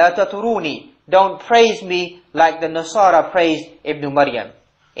 لا تطروني, don't praise me like the Nasara praised Ibn Maryam.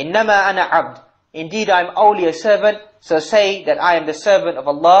 إنما أنا عبد. Indeed, I am only a servant, so say that I am the servant of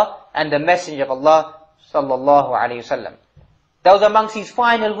Allah and the messenger of Allah, sallallahu alaihi wasallam. Those are amongst his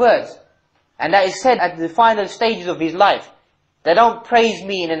final words. And that is said at the final stages of his life. They don't praise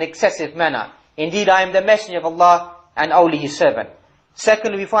me in an excessive manner. Indeed, I am the messenger of Allah and only his servant.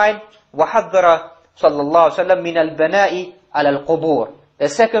 Secondly, we find وَحَذَّرَ صَلَّى اللَّهُ وَسَلَّمْ مِنَ الْبَنَاءِ عَلَى الْقُبُورِ. The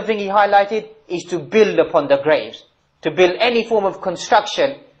second thing he highlighted is to build upon the graves. To build any form of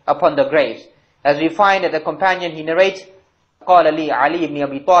construction upon the graves. As we find that the companion, he narrates, قَالَ لِي عَلِي ibn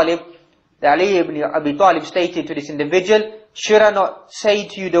Abi Talib, that Ali ibn Abi Talib stated to this individual, should I not say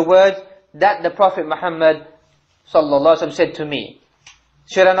to you the words that the Prophet Muhammad sallallahu alaihi wasallam said to me?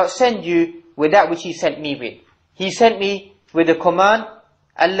 Should I not send you with that which he sent me with? He sent me with the command,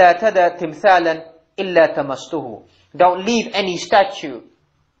 أَلَّا تَدَى تِمْثَالًا إِلَّا تَمَسْتُهُ. Don't leave any statue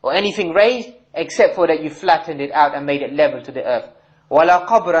or anything raised except for that you flattened it out and made it level to the earth. وَلَا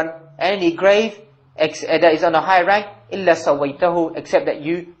قَبْرًا, any grave that is on a high rank, إِلَّا سَوَيْتَهُ, except that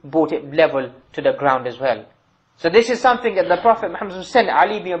you brought it level to the ground as well. So this is something that the Prophet Muhammad sent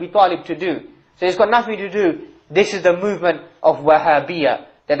Ali ibn Abi Talib to do. So it's got nothing to do, this is the movement of Wahhabiyah,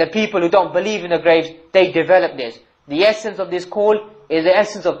 that the people who don't believe in the graves, they develop this. The essence of this call is the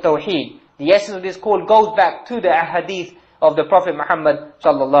essence of Tawheed. The essence of this call goes back to the ahadith of the Prophet Muhammad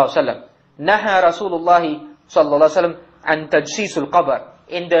sallallahu alaihi wasallam. Naha Rasulullah sallallahu alaihi wasallam an tajsisul qabr,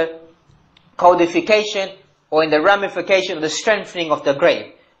 in the codification or in the ramification of the strengthening of the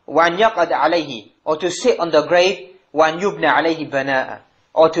grave. وَأَنْ يَقَدْ عَلَيْهِ, or to sit on the grave. وَأَنْ يُبْنَ عَلَيْهِ بَنَاءً,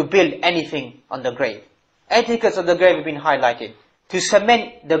 or to build anything on the grave. Etiquettes of the grave have been highlighted. To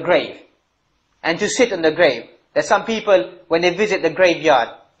cement the grave and to sit on the grave. There's some people, when they visit the graveyard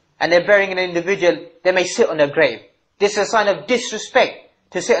and they're burying an individual, they may sit on the grave. This is a sign of disrespect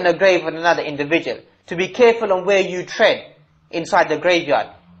to sit on the grave of another individual. To be careful on where you tread inside the graveyard.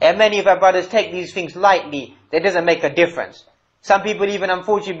 And many of our brothers take these things lightly. That doesn't make a difference. Some people even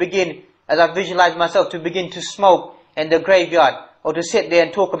unfortunately begin, as I visualize myself, to begin to smoke in the graveyard, or to sit there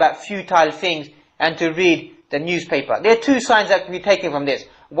and talk about futile things and to read the newspaper. There are two signs that can be taken from this.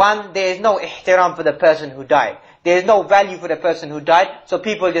 One, there is no ihtiram for the person who died. There is no value for the person who died, so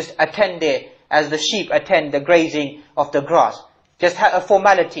people just attend there as the sheep attend the grazing of the grass. Just a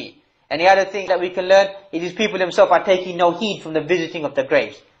formality. And the other thing that we can learn is these people themselves are taking no heed from the visiting of the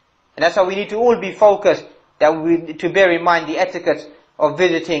graves. And that's why we need to all be focused, to bear in mind the etiquette of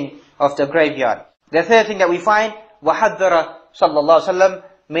visiting of the graveyard. The third thing that we find, وَحَذَّرَ صَلَّى اللَّهُ عَلَيْهِ وَسَلَّمْ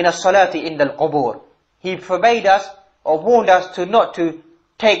مِنَ الصَّلَاةِ إِنْدَ الْقُبُورِ. He forbade us, or warned us, to not to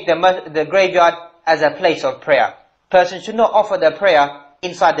take the graveyard as a place of prayer. Person should not offer their prayer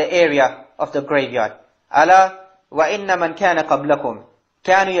inside the area of the graveyard. أَلَا وَإِنَّ مَنْ كَانَ قَبْلَكُمْ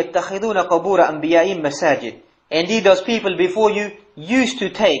كَانُوا يَتَّخِذُونَ قَبُورَ أَنْبِيَائِهِمْ مَسَاجِدِ. Indeed, those people before you used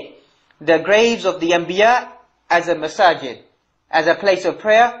to take the graves of the Anbiya as a masajid, as a place of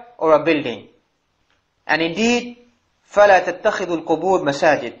prayer or a building. And indeed, فَلَا تَتَّخِذُوا الْقُبُورِ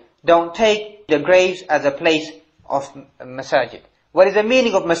مَسَاجِدِ. Don't take the graves as a place of masajid. What is the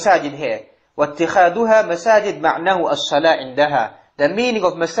meaning of masajid here? وَاتِّخَاذُهَا مَسَاجِدْ مَعْنَهُ الصَّلَاءِ عِنْدَهَا. The meaning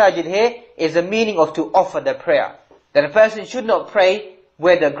of masajid here is the meaning of to offer the prayer. That a person should not pray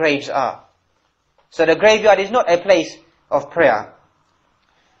where the graves are. So the graveyard is not a place of prayer.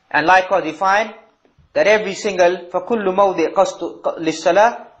 And likewise we find that every single فَكُلُّ مَوْضِعْ قَصْدُ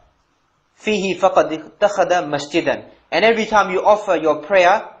لِلصَّلَاةِ فِيهِ فَقَدْ اتَّخَذَ مَسْجِدًا. And every time you offer your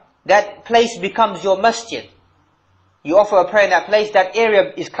prayer, that place becomes your masjid. You offer a prayer in that place, that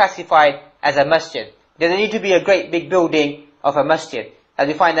area is classified as a masjid. There doesn't need to be a great big building of a masjid. As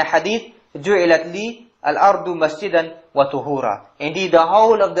we find the hadith, جُعِلَتْ لِي الْأَرْضُ مَسْجِدًا وَطُهُورًا. Indeed, the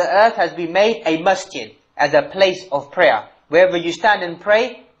whole of the earth has been made a masjid, as a place of prayer. Wherever you stand and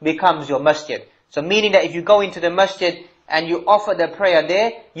pray becomes your masjid. So meaning that if you go into the masjid and you offer the prayer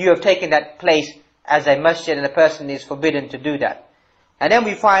there, you have taken that place as a masjid, and the person is forbidden to do that. And then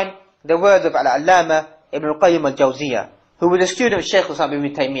we find the words of Al-Allama Ibn al-Qayyim al-Jawziyah, who was a student of Shaykh Islam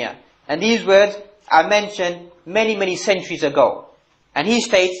Ibn Taymiyyah. And these words are mentioned many centuries ago. And he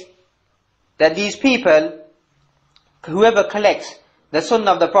states that these people, whoever collects the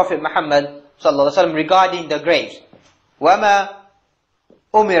sunnah of the Prophet Muhammad sallallahu alaihi wasallam regarding the graves, وَمَا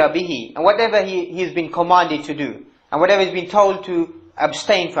أُمِرَ بِهِ, and whatever he's been commanded to do, and whatever he's been told to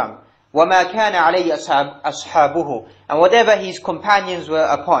abstain from, وَمَا كَانَ عَلَيْهِ أَصْحَابُهُ, and whatever his companions were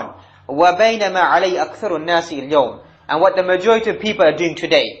upon, وَبَيْنَمَا عَلَيْهِ أَكْثَرُ النَّاسِ الْيَوْمِ, and what the majority of people are doing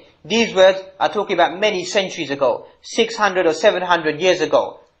today. These words are talking about many centuries ago, 600 or 700 years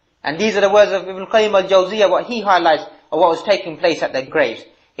ago. And these are the words of Ibn Qayyim al-Jawziyah, what he highlights of what was taking place at the graves.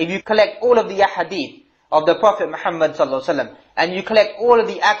 If you collect all of the ahadith of the Prophet Muhammad sallallahu alaihi wasallam, and you collect all of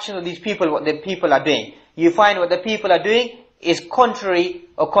the actions of these people, what the people are doing, you find what the people are doing is contrary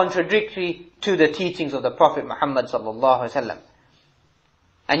or contradictory to the teachings of the Prophet Muhammad sallallahu alaihi wasallam.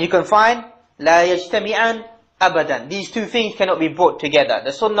 And you can find لا يجتمعان أبدا. These two things cannot be brought together.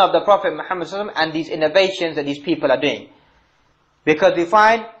 The sunnah of the Prophet Muhammad sallallahu alaihi wasallam and these innovations that these people are doing. Because we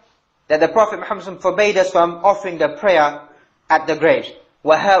find that the Prophet Muhammad sallallahu alaihi wasallam forbade us from offering the prayer at the graves.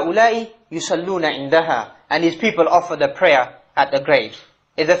 وَهَؤُلَاءِ يُصَلُّونَ عِنْدَهَا, and these people offer the prayer at the graves.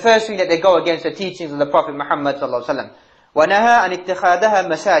 It's the first thing that they go against the teachings of the Prophet Muhammad sallallahu alaihi wasallam. وَنَهَا أَنِ اتِّخَاذَهَا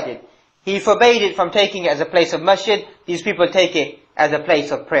مَسَاجِدِ, he forbade it from taking it as a place of masjid. These people take it as a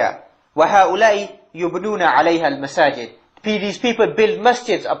place of prayer. وَهَؤُلَاءِ يُبْنُونَ عَلَيْهَا الْمَسَاجِدِ, these people build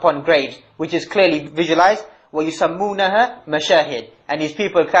masjids upon graves, which is clearly visualized. وَيُسَمُّونَهَا مَشَاهِدِ, and these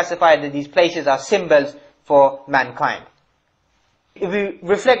people classify that these places are symbols for mankind. If we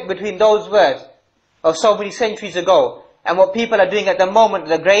reflect between those words of so many centuries ago and what people are doing at the moment of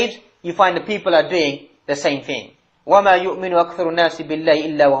the graves, you find the people are doing the same thing. وَمَا يُؤْمِنُ أَكْثَرُ النَّاسِ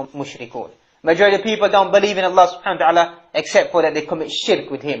بِاللَّهِ إِلَّا وَهُمْ مُشْرِكُونَ. Majority of people don't believe in Allah subhanahu wa ta'ala except for that they commit shirk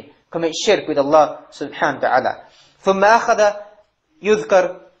with Him, commit shirk with Allah subhanahu wa ta'ala. ثُمَّ أَخَذَ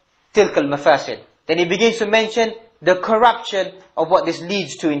يُذْكَرْ تِلْكَ الْمَفَاسِدِ, then he begins to mention the corruption of what this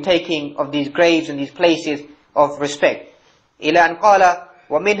leads to in taking of these graves and these places of respect. إِلَى أَنْ قَالَ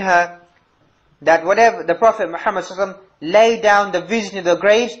وَمِنْهَا, that whatever the Prophet Muhammad sallallahu alaihi wasallam laid down the visiting of the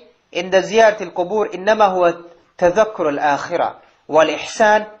graves in the زِيَارَةِ الْقُبُورِ إِنَّمَا هُوَ تَذَكُّرُ الْآخِرَةِ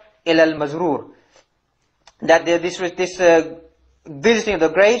وَالْإِحْسَانِ إِلَى الْمَزْرُورِ, that this visiting of the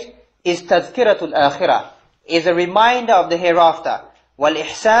graves is تَذْكِرَةُ الْآخِرَةِ, is a reminder of the hereafter,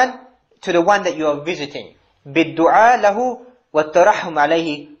 وَالْإِحْسَانِ, to the one that you are visiting, بِالدُّعَاء لَهُ وَالتَّرَحُّمْ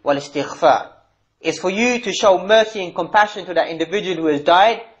عَلَيْهِ وَالْإِسْتِغْفَارِ, is for you to show mercy and compassion to that individual who has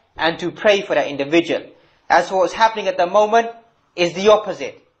died and to pray for that individual. As for what's happening at the moment is the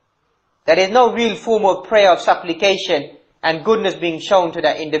opposite. There is no real form of prayer of supplication and goodness being shown to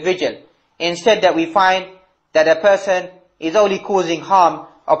that individual. Instead, that we find that a person is only causing harm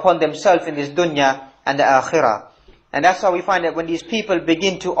upon themselves in this dunya and the akhirah. And that's how we find that when these people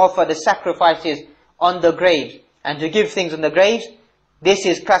begin to offer the sacrifices on the graves and to give things on the graves, this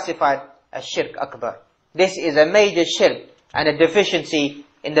is classified as shirk akbar. This is a major shirk and a deficiency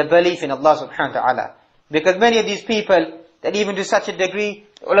in the belief in Allah subhanahu wa ta'ala. Because many of these people, that even to such a degree,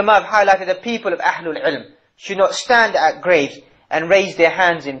 ulama have highlighted the people of Ahlul Ilm should not stand at graves and raise their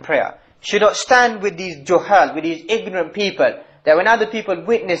hands in prayer. Should not stand with these juhal, with these ignorant people, that when other people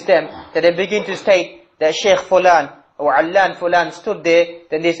witness them, that they begin to state that Shaykh Fulan or Allan Fulan stood there,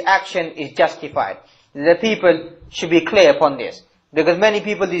 then this action is justified. The people should be clear upon this. Because many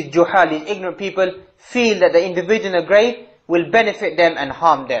people, these juhal, these ignorant people, feel that the individual in the grave will benefit them and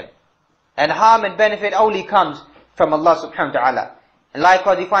harm them. And harm and benefit only comes from Allah subhanahu wa ta'ala. And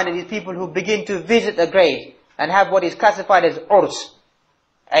likewise we find that these people who begin to visit the graves and have what is classified as urs,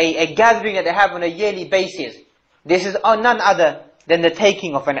 a gathering that they have on a yearly basis, this is none other than the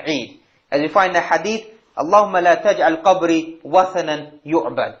taking of an Eid. As we find the hadith, Allahumma la taj'al qabri wathanan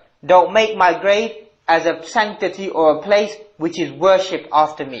yu'bad. Don't make my grave as a sanctity or a place which is worshipped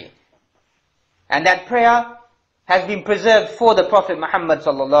after me. And that prayer has been preserved for the Prophet Muhammad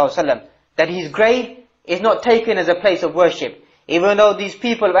sallallahu alaihi wasallam, that his grave is not taken as a place of worship. Even though these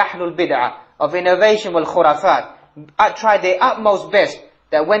people of Ahlul Bid'ah, of innovation wal khurafat, try their utmost best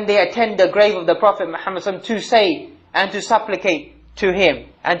that when they attend the grave of the Prophet Muhammad sallallahu alaihi wasallam, to say and to supplicate to him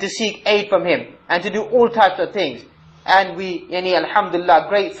and to seek aid from him and to do all types of things. And we, alhamdulillah,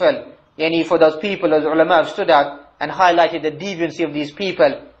 grateful for those people, those ulama have stood out and highlighted the deviancy of these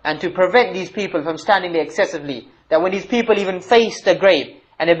people, and to prevent these people from standing there excessively, that when these people even face the grave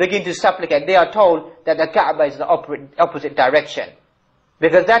and they begin to supplicate, they are told that the Kaaba is the opposite direction.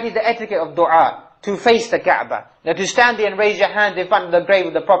 Because that is the etiquette of dua, to face the Kaaba. Now to stand there and raise your hands in front of the grave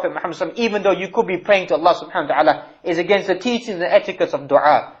of the Prophet Muhammad sallallahu alaihi wasallam, even though you could be praying to Allah subhanahu wa ta'ala, is against the teachings and etiquettes of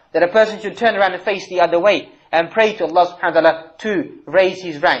dua. That a person should turn around and face the other way and pray to Allah subhanahu wa ta'ala to raise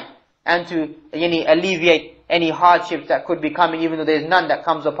his rank and to alleviate any hardships that could be coming, even though there is none that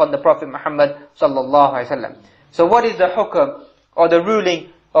comes upon the Prophet Muhammad sallallahu alaihi wasallam. So what is the hukm or the ruling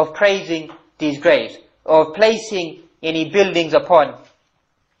of praising these graves, or placing any buildings upon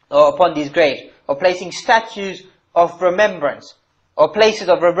these graves, or placing statues of remembrance, or places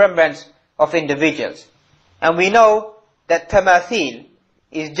of remembrance of individuals? And we know that tamathil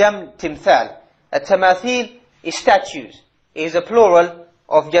is jam timthal. A tamathil is statues. It is a plural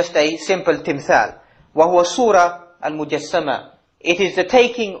of just a simple timthal. وَهُوَ surah al-mujassama. It is the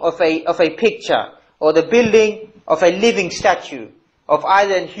taking of a picture, or the building of a living statue, of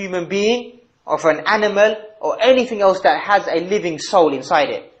either a human being, of an animal, or anything else that has a living soul inside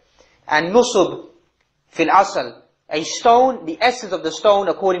it. And nusub fil asal, a stone, the essence of the stone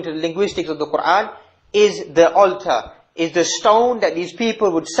according to the linguistics of the Quran, is the altar, is the stone that these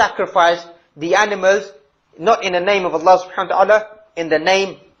people would sacrifice the animals, not in the name of Allah subhanahu wa ta'ala, in the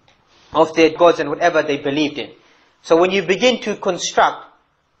name of their gods and whatever they believed in. So when you begin to construct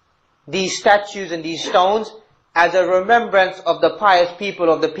these statues and these stones as a remembrance of the pious people,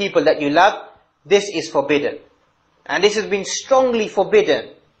 of the people that you love, this is forbidden. And this has been strongly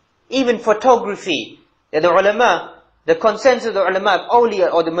forbidden. Even photography, the ulama, the consensus of the ulama have only,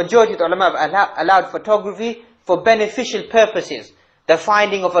 or the majority of the ulama have allowed photography for beneficial purposes. The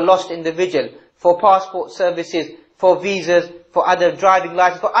finding of a lost individual, for passport services, for visas, for other driving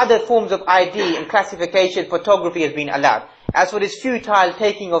licenses, for other forms of ID and classification, photography has been allowed. As for this futile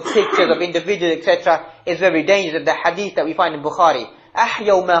taking of pictures of individuals, etc., is very dangerous. The hadith that we find in Bukhari,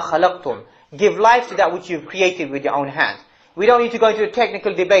 أَحْيَوْ مَا خَلَقْتُمْ, give life to that which you've created with your own hands. We don't need to go into a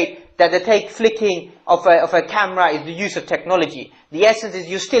technical debate that the flicking of a camera is the use of technology. The essence is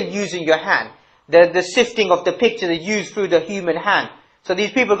you're still using your hand. The sifting of the picture is used through the human hand. So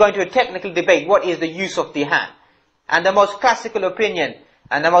these people go into a technical debate, what is the use of the hand? And the most classical opinion,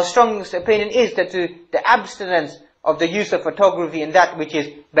 and the most strongest opinion, is that the abstinence of the use of photography and that which is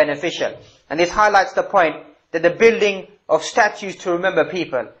beneficial. And this highlights the point that the building of statues to remember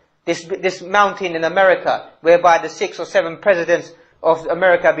people, this mountain in America, whereby the 6 or 7 presidents of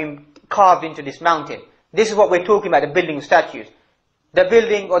America have been carved into this mountain. This is what we're talking about, the building of statues. The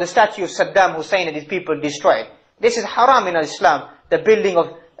building or the statue of Saddam Hussein that these people destroyed. This is haram in Islam, the building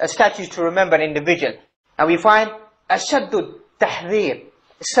of statues to remember an individual. And we find ashaddud tahdhir,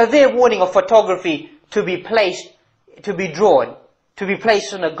 severe warning of photography to be placed, to be drawn, to be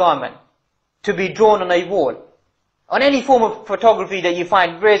placed on a garment, to be drawn on a wall. On any form of photography that you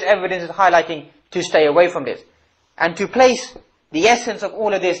find, various evidences highlighting to stay away from this. And to place the essence of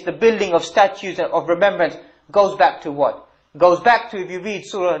all of this, the building of statues of remembrance, goes back to what? Goes back to, if you read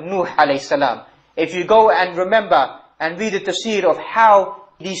Surah Nuh alayhi salam, if you go and remember and read the tafsir of how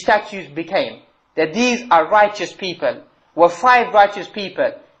these statues became, that these are righteous people, were 5 righteous people,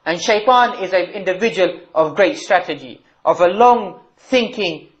 and shaitan is an individual of great strategy, of a long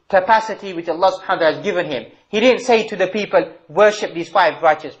thinking capacity which Allah subhanahu wa ta'ala has given him. He didn't say to the people, worship these 5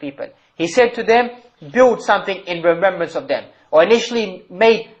 righteous people. He said to them, build something in remembrance of them. Or initially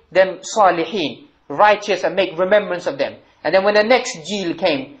made them salihin, righteous, and make remembrance of them. And then when the next jil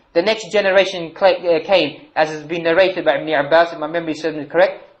came, the next generation came, as has been narrated by Ibn Abbas, if my memory serves me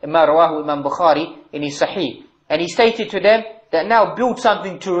correct, Imam Rawahu Imam Bukhari in his Sahih. And he stated to them that now build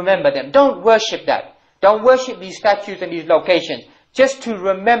something to remember them. Don't worship that. Don't worship these statues and these locations. Just to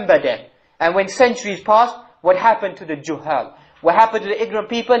remember them. And when centuries passed, what happened to the juhal? What happened to the ignorant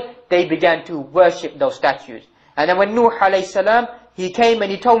people? They began to worship those statues. And then when Nuh alayhi salam, he came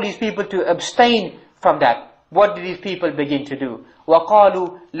and he told these people to abstain from that. What did these people begin to do?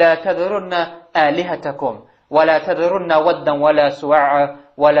 وَقَالُوا لَا تَذَرُنَّ آلِهَتَكُمْ وَلَا تَذَرُنَّ وَدًّا وَلَا سُوَعًا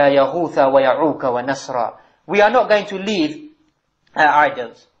وَلَا يَغُوثَ وَيَعُوكَ وَنَسْرًا. We are not going to leave our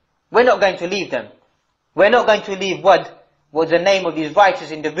idols. We're not going to leave them. We're not going to leave what was the name of these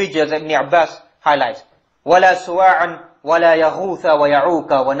righteous individuals that Ibn Abbas highlights. وَلَا سُوَاعًا وَلَا يَغُوثَ وَيَعُوكَ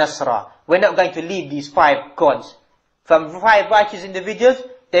وَنَسْرًا. We're not going to leave these 5 gods. From 5 righteous individuals,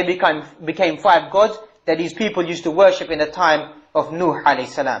 they became 5 gods that these people used to worship in the time of Nuh alayhi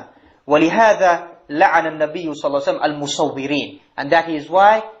salam. وَلِهَذَا لَعَنَ النَّبِيُّ صلى الله عليه وسلم الْمُصَوِّرِينَ. And that is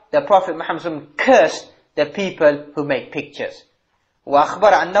why the Prophet Muhammad cursed the people who make pictures.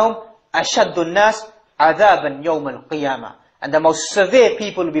 وَأَخْبَرَ أَنَّهُمْ أَشَدُّ النَّاسِ عَذَابًا يَوْمَ الْقِيَامَةِ. And the most severe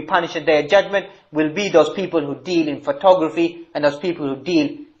people who will be punished in the Day of Judgment will be those people who deal in photography and those people who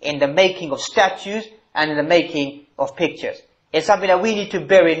deal in the making of statues and in the making of pictures. It's something that we need to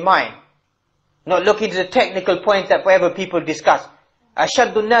bear in mind. Not look into the technical points that whatever people discuss.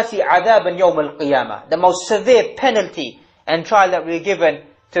 أَشَدُّ النَّاسِ عَذَابًا يَوْمَ الْقِيَامَةِ. The most severe penalty and trial that will be given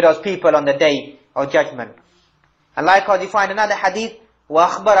to those people on the Day of Judgment. And likewise you find another hadith,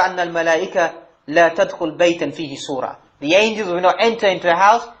 وَأَخْبَرَ أَنَّ الْمَلَائِكَةَ لَا تَدْخُلْ بَيْتًا فِيهِ سُورَةً. The angels will not enter into a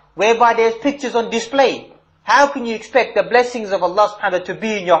house whereby there's pictures on display. How can you expect the blessings of Allah subhanahu wa ta'ala to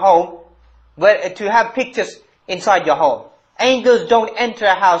be in your home, to have pictures inside your home? Angels don't enter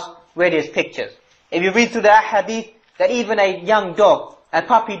a house where there's pictures. If you read through the hadith, that even a young dog, a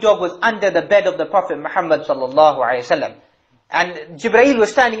puppy dog, was under the bed of the Prophet Muhammad sallallahu alaihi wasallam. And Jibreel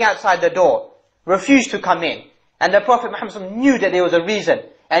was standing outside the door, refused to come in. And the Prophet Muhammad knew that there was a reason.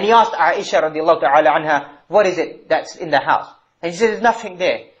 And he asked Aisha radiallahu ta'ala anha, what is it that's in the house? And she said, there's nothing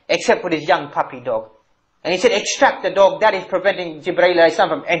there, except for this young puppy dog. And he said, extract the dog, that is preventing Jibreel alayhi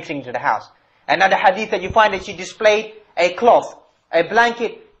salam from entering into the house. Another hadith that you find that she displayed a cloth, a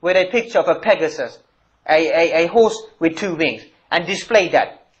blanket with a picture of a Pegasus, a horse with 2 wings, and displayed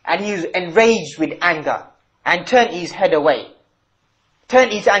that. And he was enraged with anger, and turned his head away.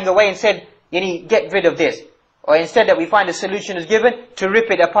 Turned his anger away and said, get rid of this. Or instead that we find a solution is given to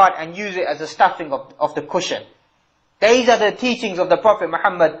rip it apart and use it as a stuffing of the cushion. These are the teachings of the Prophet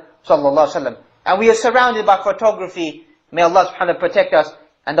Muhammad sallallahu alaihi wasallam. And we are surrounded by photography. May Allah subhanahu wa ta'ala protect us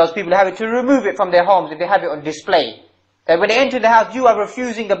and those people who have it to remove it from their homes if they have it on display. That when they enter the house, you are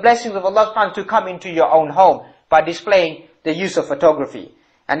refusing the blessings of Allah subhanahu wa ta'ala to come into your own home by displaying the use of photography.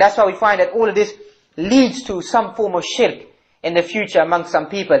 And that's why we find that all of this leads to some form of shirk in the future amongst some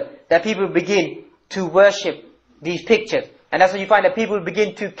people. That people begin to worship these pictures. And that's why you find that people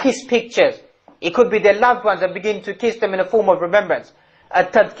begin to kiss pictures. It could be their loved ones that begin to kiss them in a form of remembrance.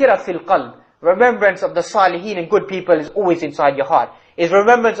 At-tadhkira fil qalb. Remembrance of the salihin and good people is always inside your heart. It's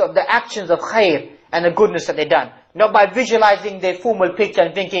remembrance of the actions of khair and the goodness that they've done. Not by visualizing their formal picture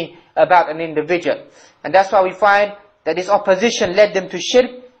and thinking about an individual. And that's why we find that this opposition led them to shirk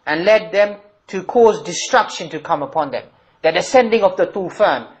and led them to cause destruction to come upon them. That the sending of the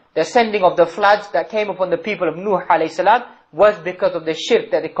tufan, the sending of the floods that came upon the people of Nuh alayhi salam was because of the shirk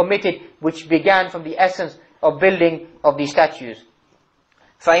that they committed, which began from the essence of building of these statues.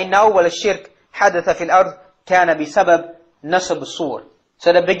 فَإِنَّ أَوَّلَ الشِّرْكِ حَدَثَ فِي الْأَرْضِ كَانَ بِسَبَبْ نَصَبِ الصُّورِ.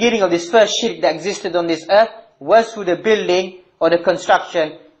 So the beginning of this first shirk that existed on this earth was through the building or the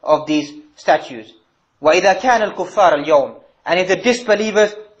construction of these statues. وَإِذَا كَانَ الْكُفَّارَ الْيَوْمِ. And if the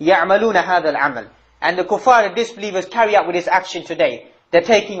disbelievers يَعْمَلُونَ هَذَا الْعَمَلِ. And the kuffar and disbelievers carry out with this action today. The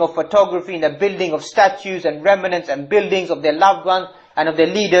taking of photography and the building of statues and remnants and buildings of their loved ones and of their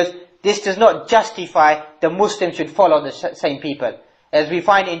leaders. This does not justify the Muslims should follow the same people. As we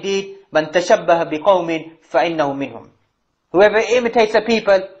find indeed, مَنْ تَشَبَّهَ بِقَوْمٍ فَإِنَّهُ مِنْهُمْ. Whoever imitates a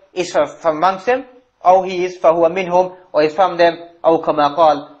people is from amongst them, or he is فَهُوَ مِنْهُمْ, or is from them, أو كما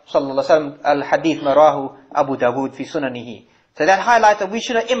قال صلى الله عليه وسلم الحديث مراه أبو داود في سننه. So that highlights that we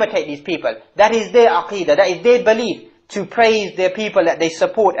should not imitate these people. That is their aqidah, that is their belief, to praise their people that they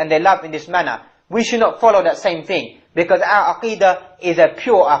support and they love in this manner. We should not follow that same thing, because our aqidah is a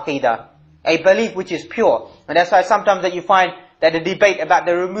pure aqidah, a belief which is pure. And that's why sometimes that you find that the debate about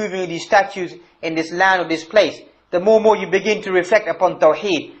the removing of these statues in this land or this place, the more and more you begin to reflect upon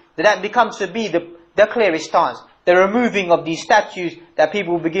Tawheed, that becomes to be the clearest stance. The removing of these statues that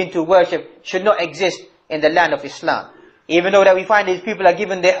people begin to worship should not exist in the land of Islam. Even though that we find these people are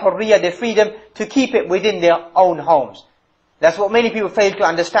given their hurriyah, their freedom, to keep it within their own homes. That's what many people fail to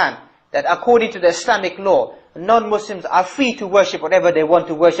understand. That according to the Islamic law, non-Muslims are free to worship whatever they want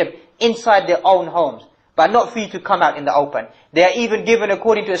to worship inside their own homes, but not free to come out in the open. They are even given,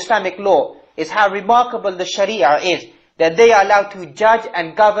 according to Islamic law, is how remarkable the Sharia is, that they are allowed to judge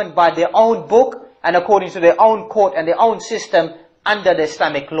and govern by their own book and according to their own court and their own system under the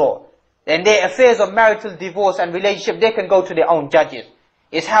Islamic law. In their affairs of marital divorce and relationship, they can go to their own judges.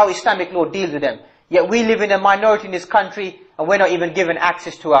 It's how Islamic law deals with them. Yet we live in a minority in this country and we're not even given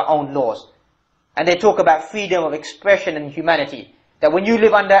access to our own laws. And they talk about freedom of expression and humanity. That when you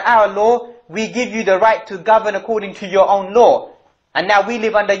live under our law, we give you the right to govern according to your own law. And now we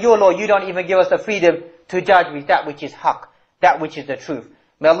live under your law, you don't even give us the freedom to judge with that which is haqq, that which is the truth.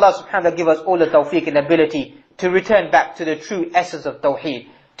 May Allah subhanahu wa ta'ala give us all the tawfiq and ability to return back to the true essence of tawheed,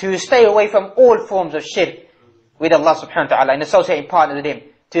 to stay away from all forms of shirk with Allah subhanahu wa ta'ala and associating partners with Him,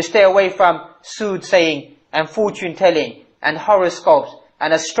 to stay away from soothsaying and fortune telling and horoscopes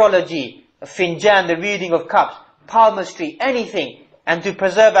and astrology, finjan, the reading of cups, palmistry, anything, and to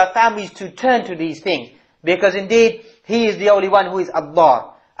preserve our families to turn to these things, because indeed He is the only one who is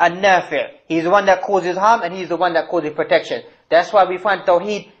Allah, An-Nafi'. He is the one that causes harm and He is the one that causes protection. That's why we find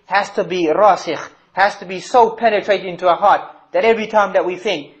Tawheed has to be rasikh, has to be so penetrated into our heart that every time that we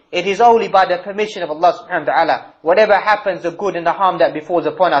think, it is only by the permission of Allah subhanahu wa ta'ala. Whatever happens, the good and the harm that befalls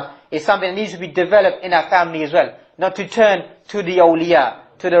upon us, is something that needs to be developed in our family as well. Not to turn to the awliya,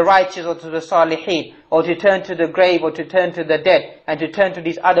 to the righteous or to the salihin, or to turn to the grave or to turn to the dead, and to turn to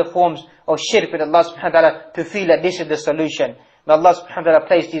these other forms of shirk with Allah subhanahu wa ta'ala to feel that this is the solution. May Allah subhanahu wa ta'ala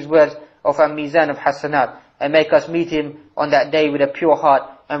place these words of our mizan of hasanat and make us meet Him on that day with a pure heart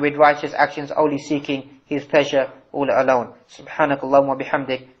and with righteous actions, only seeking His pleasure all alone. Subhanakallahumma wa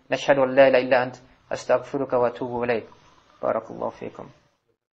bihamdik, nashhadu an la ilaha illa ant, astaghfiruka wa atubu ilayk. Barakallahu feekum.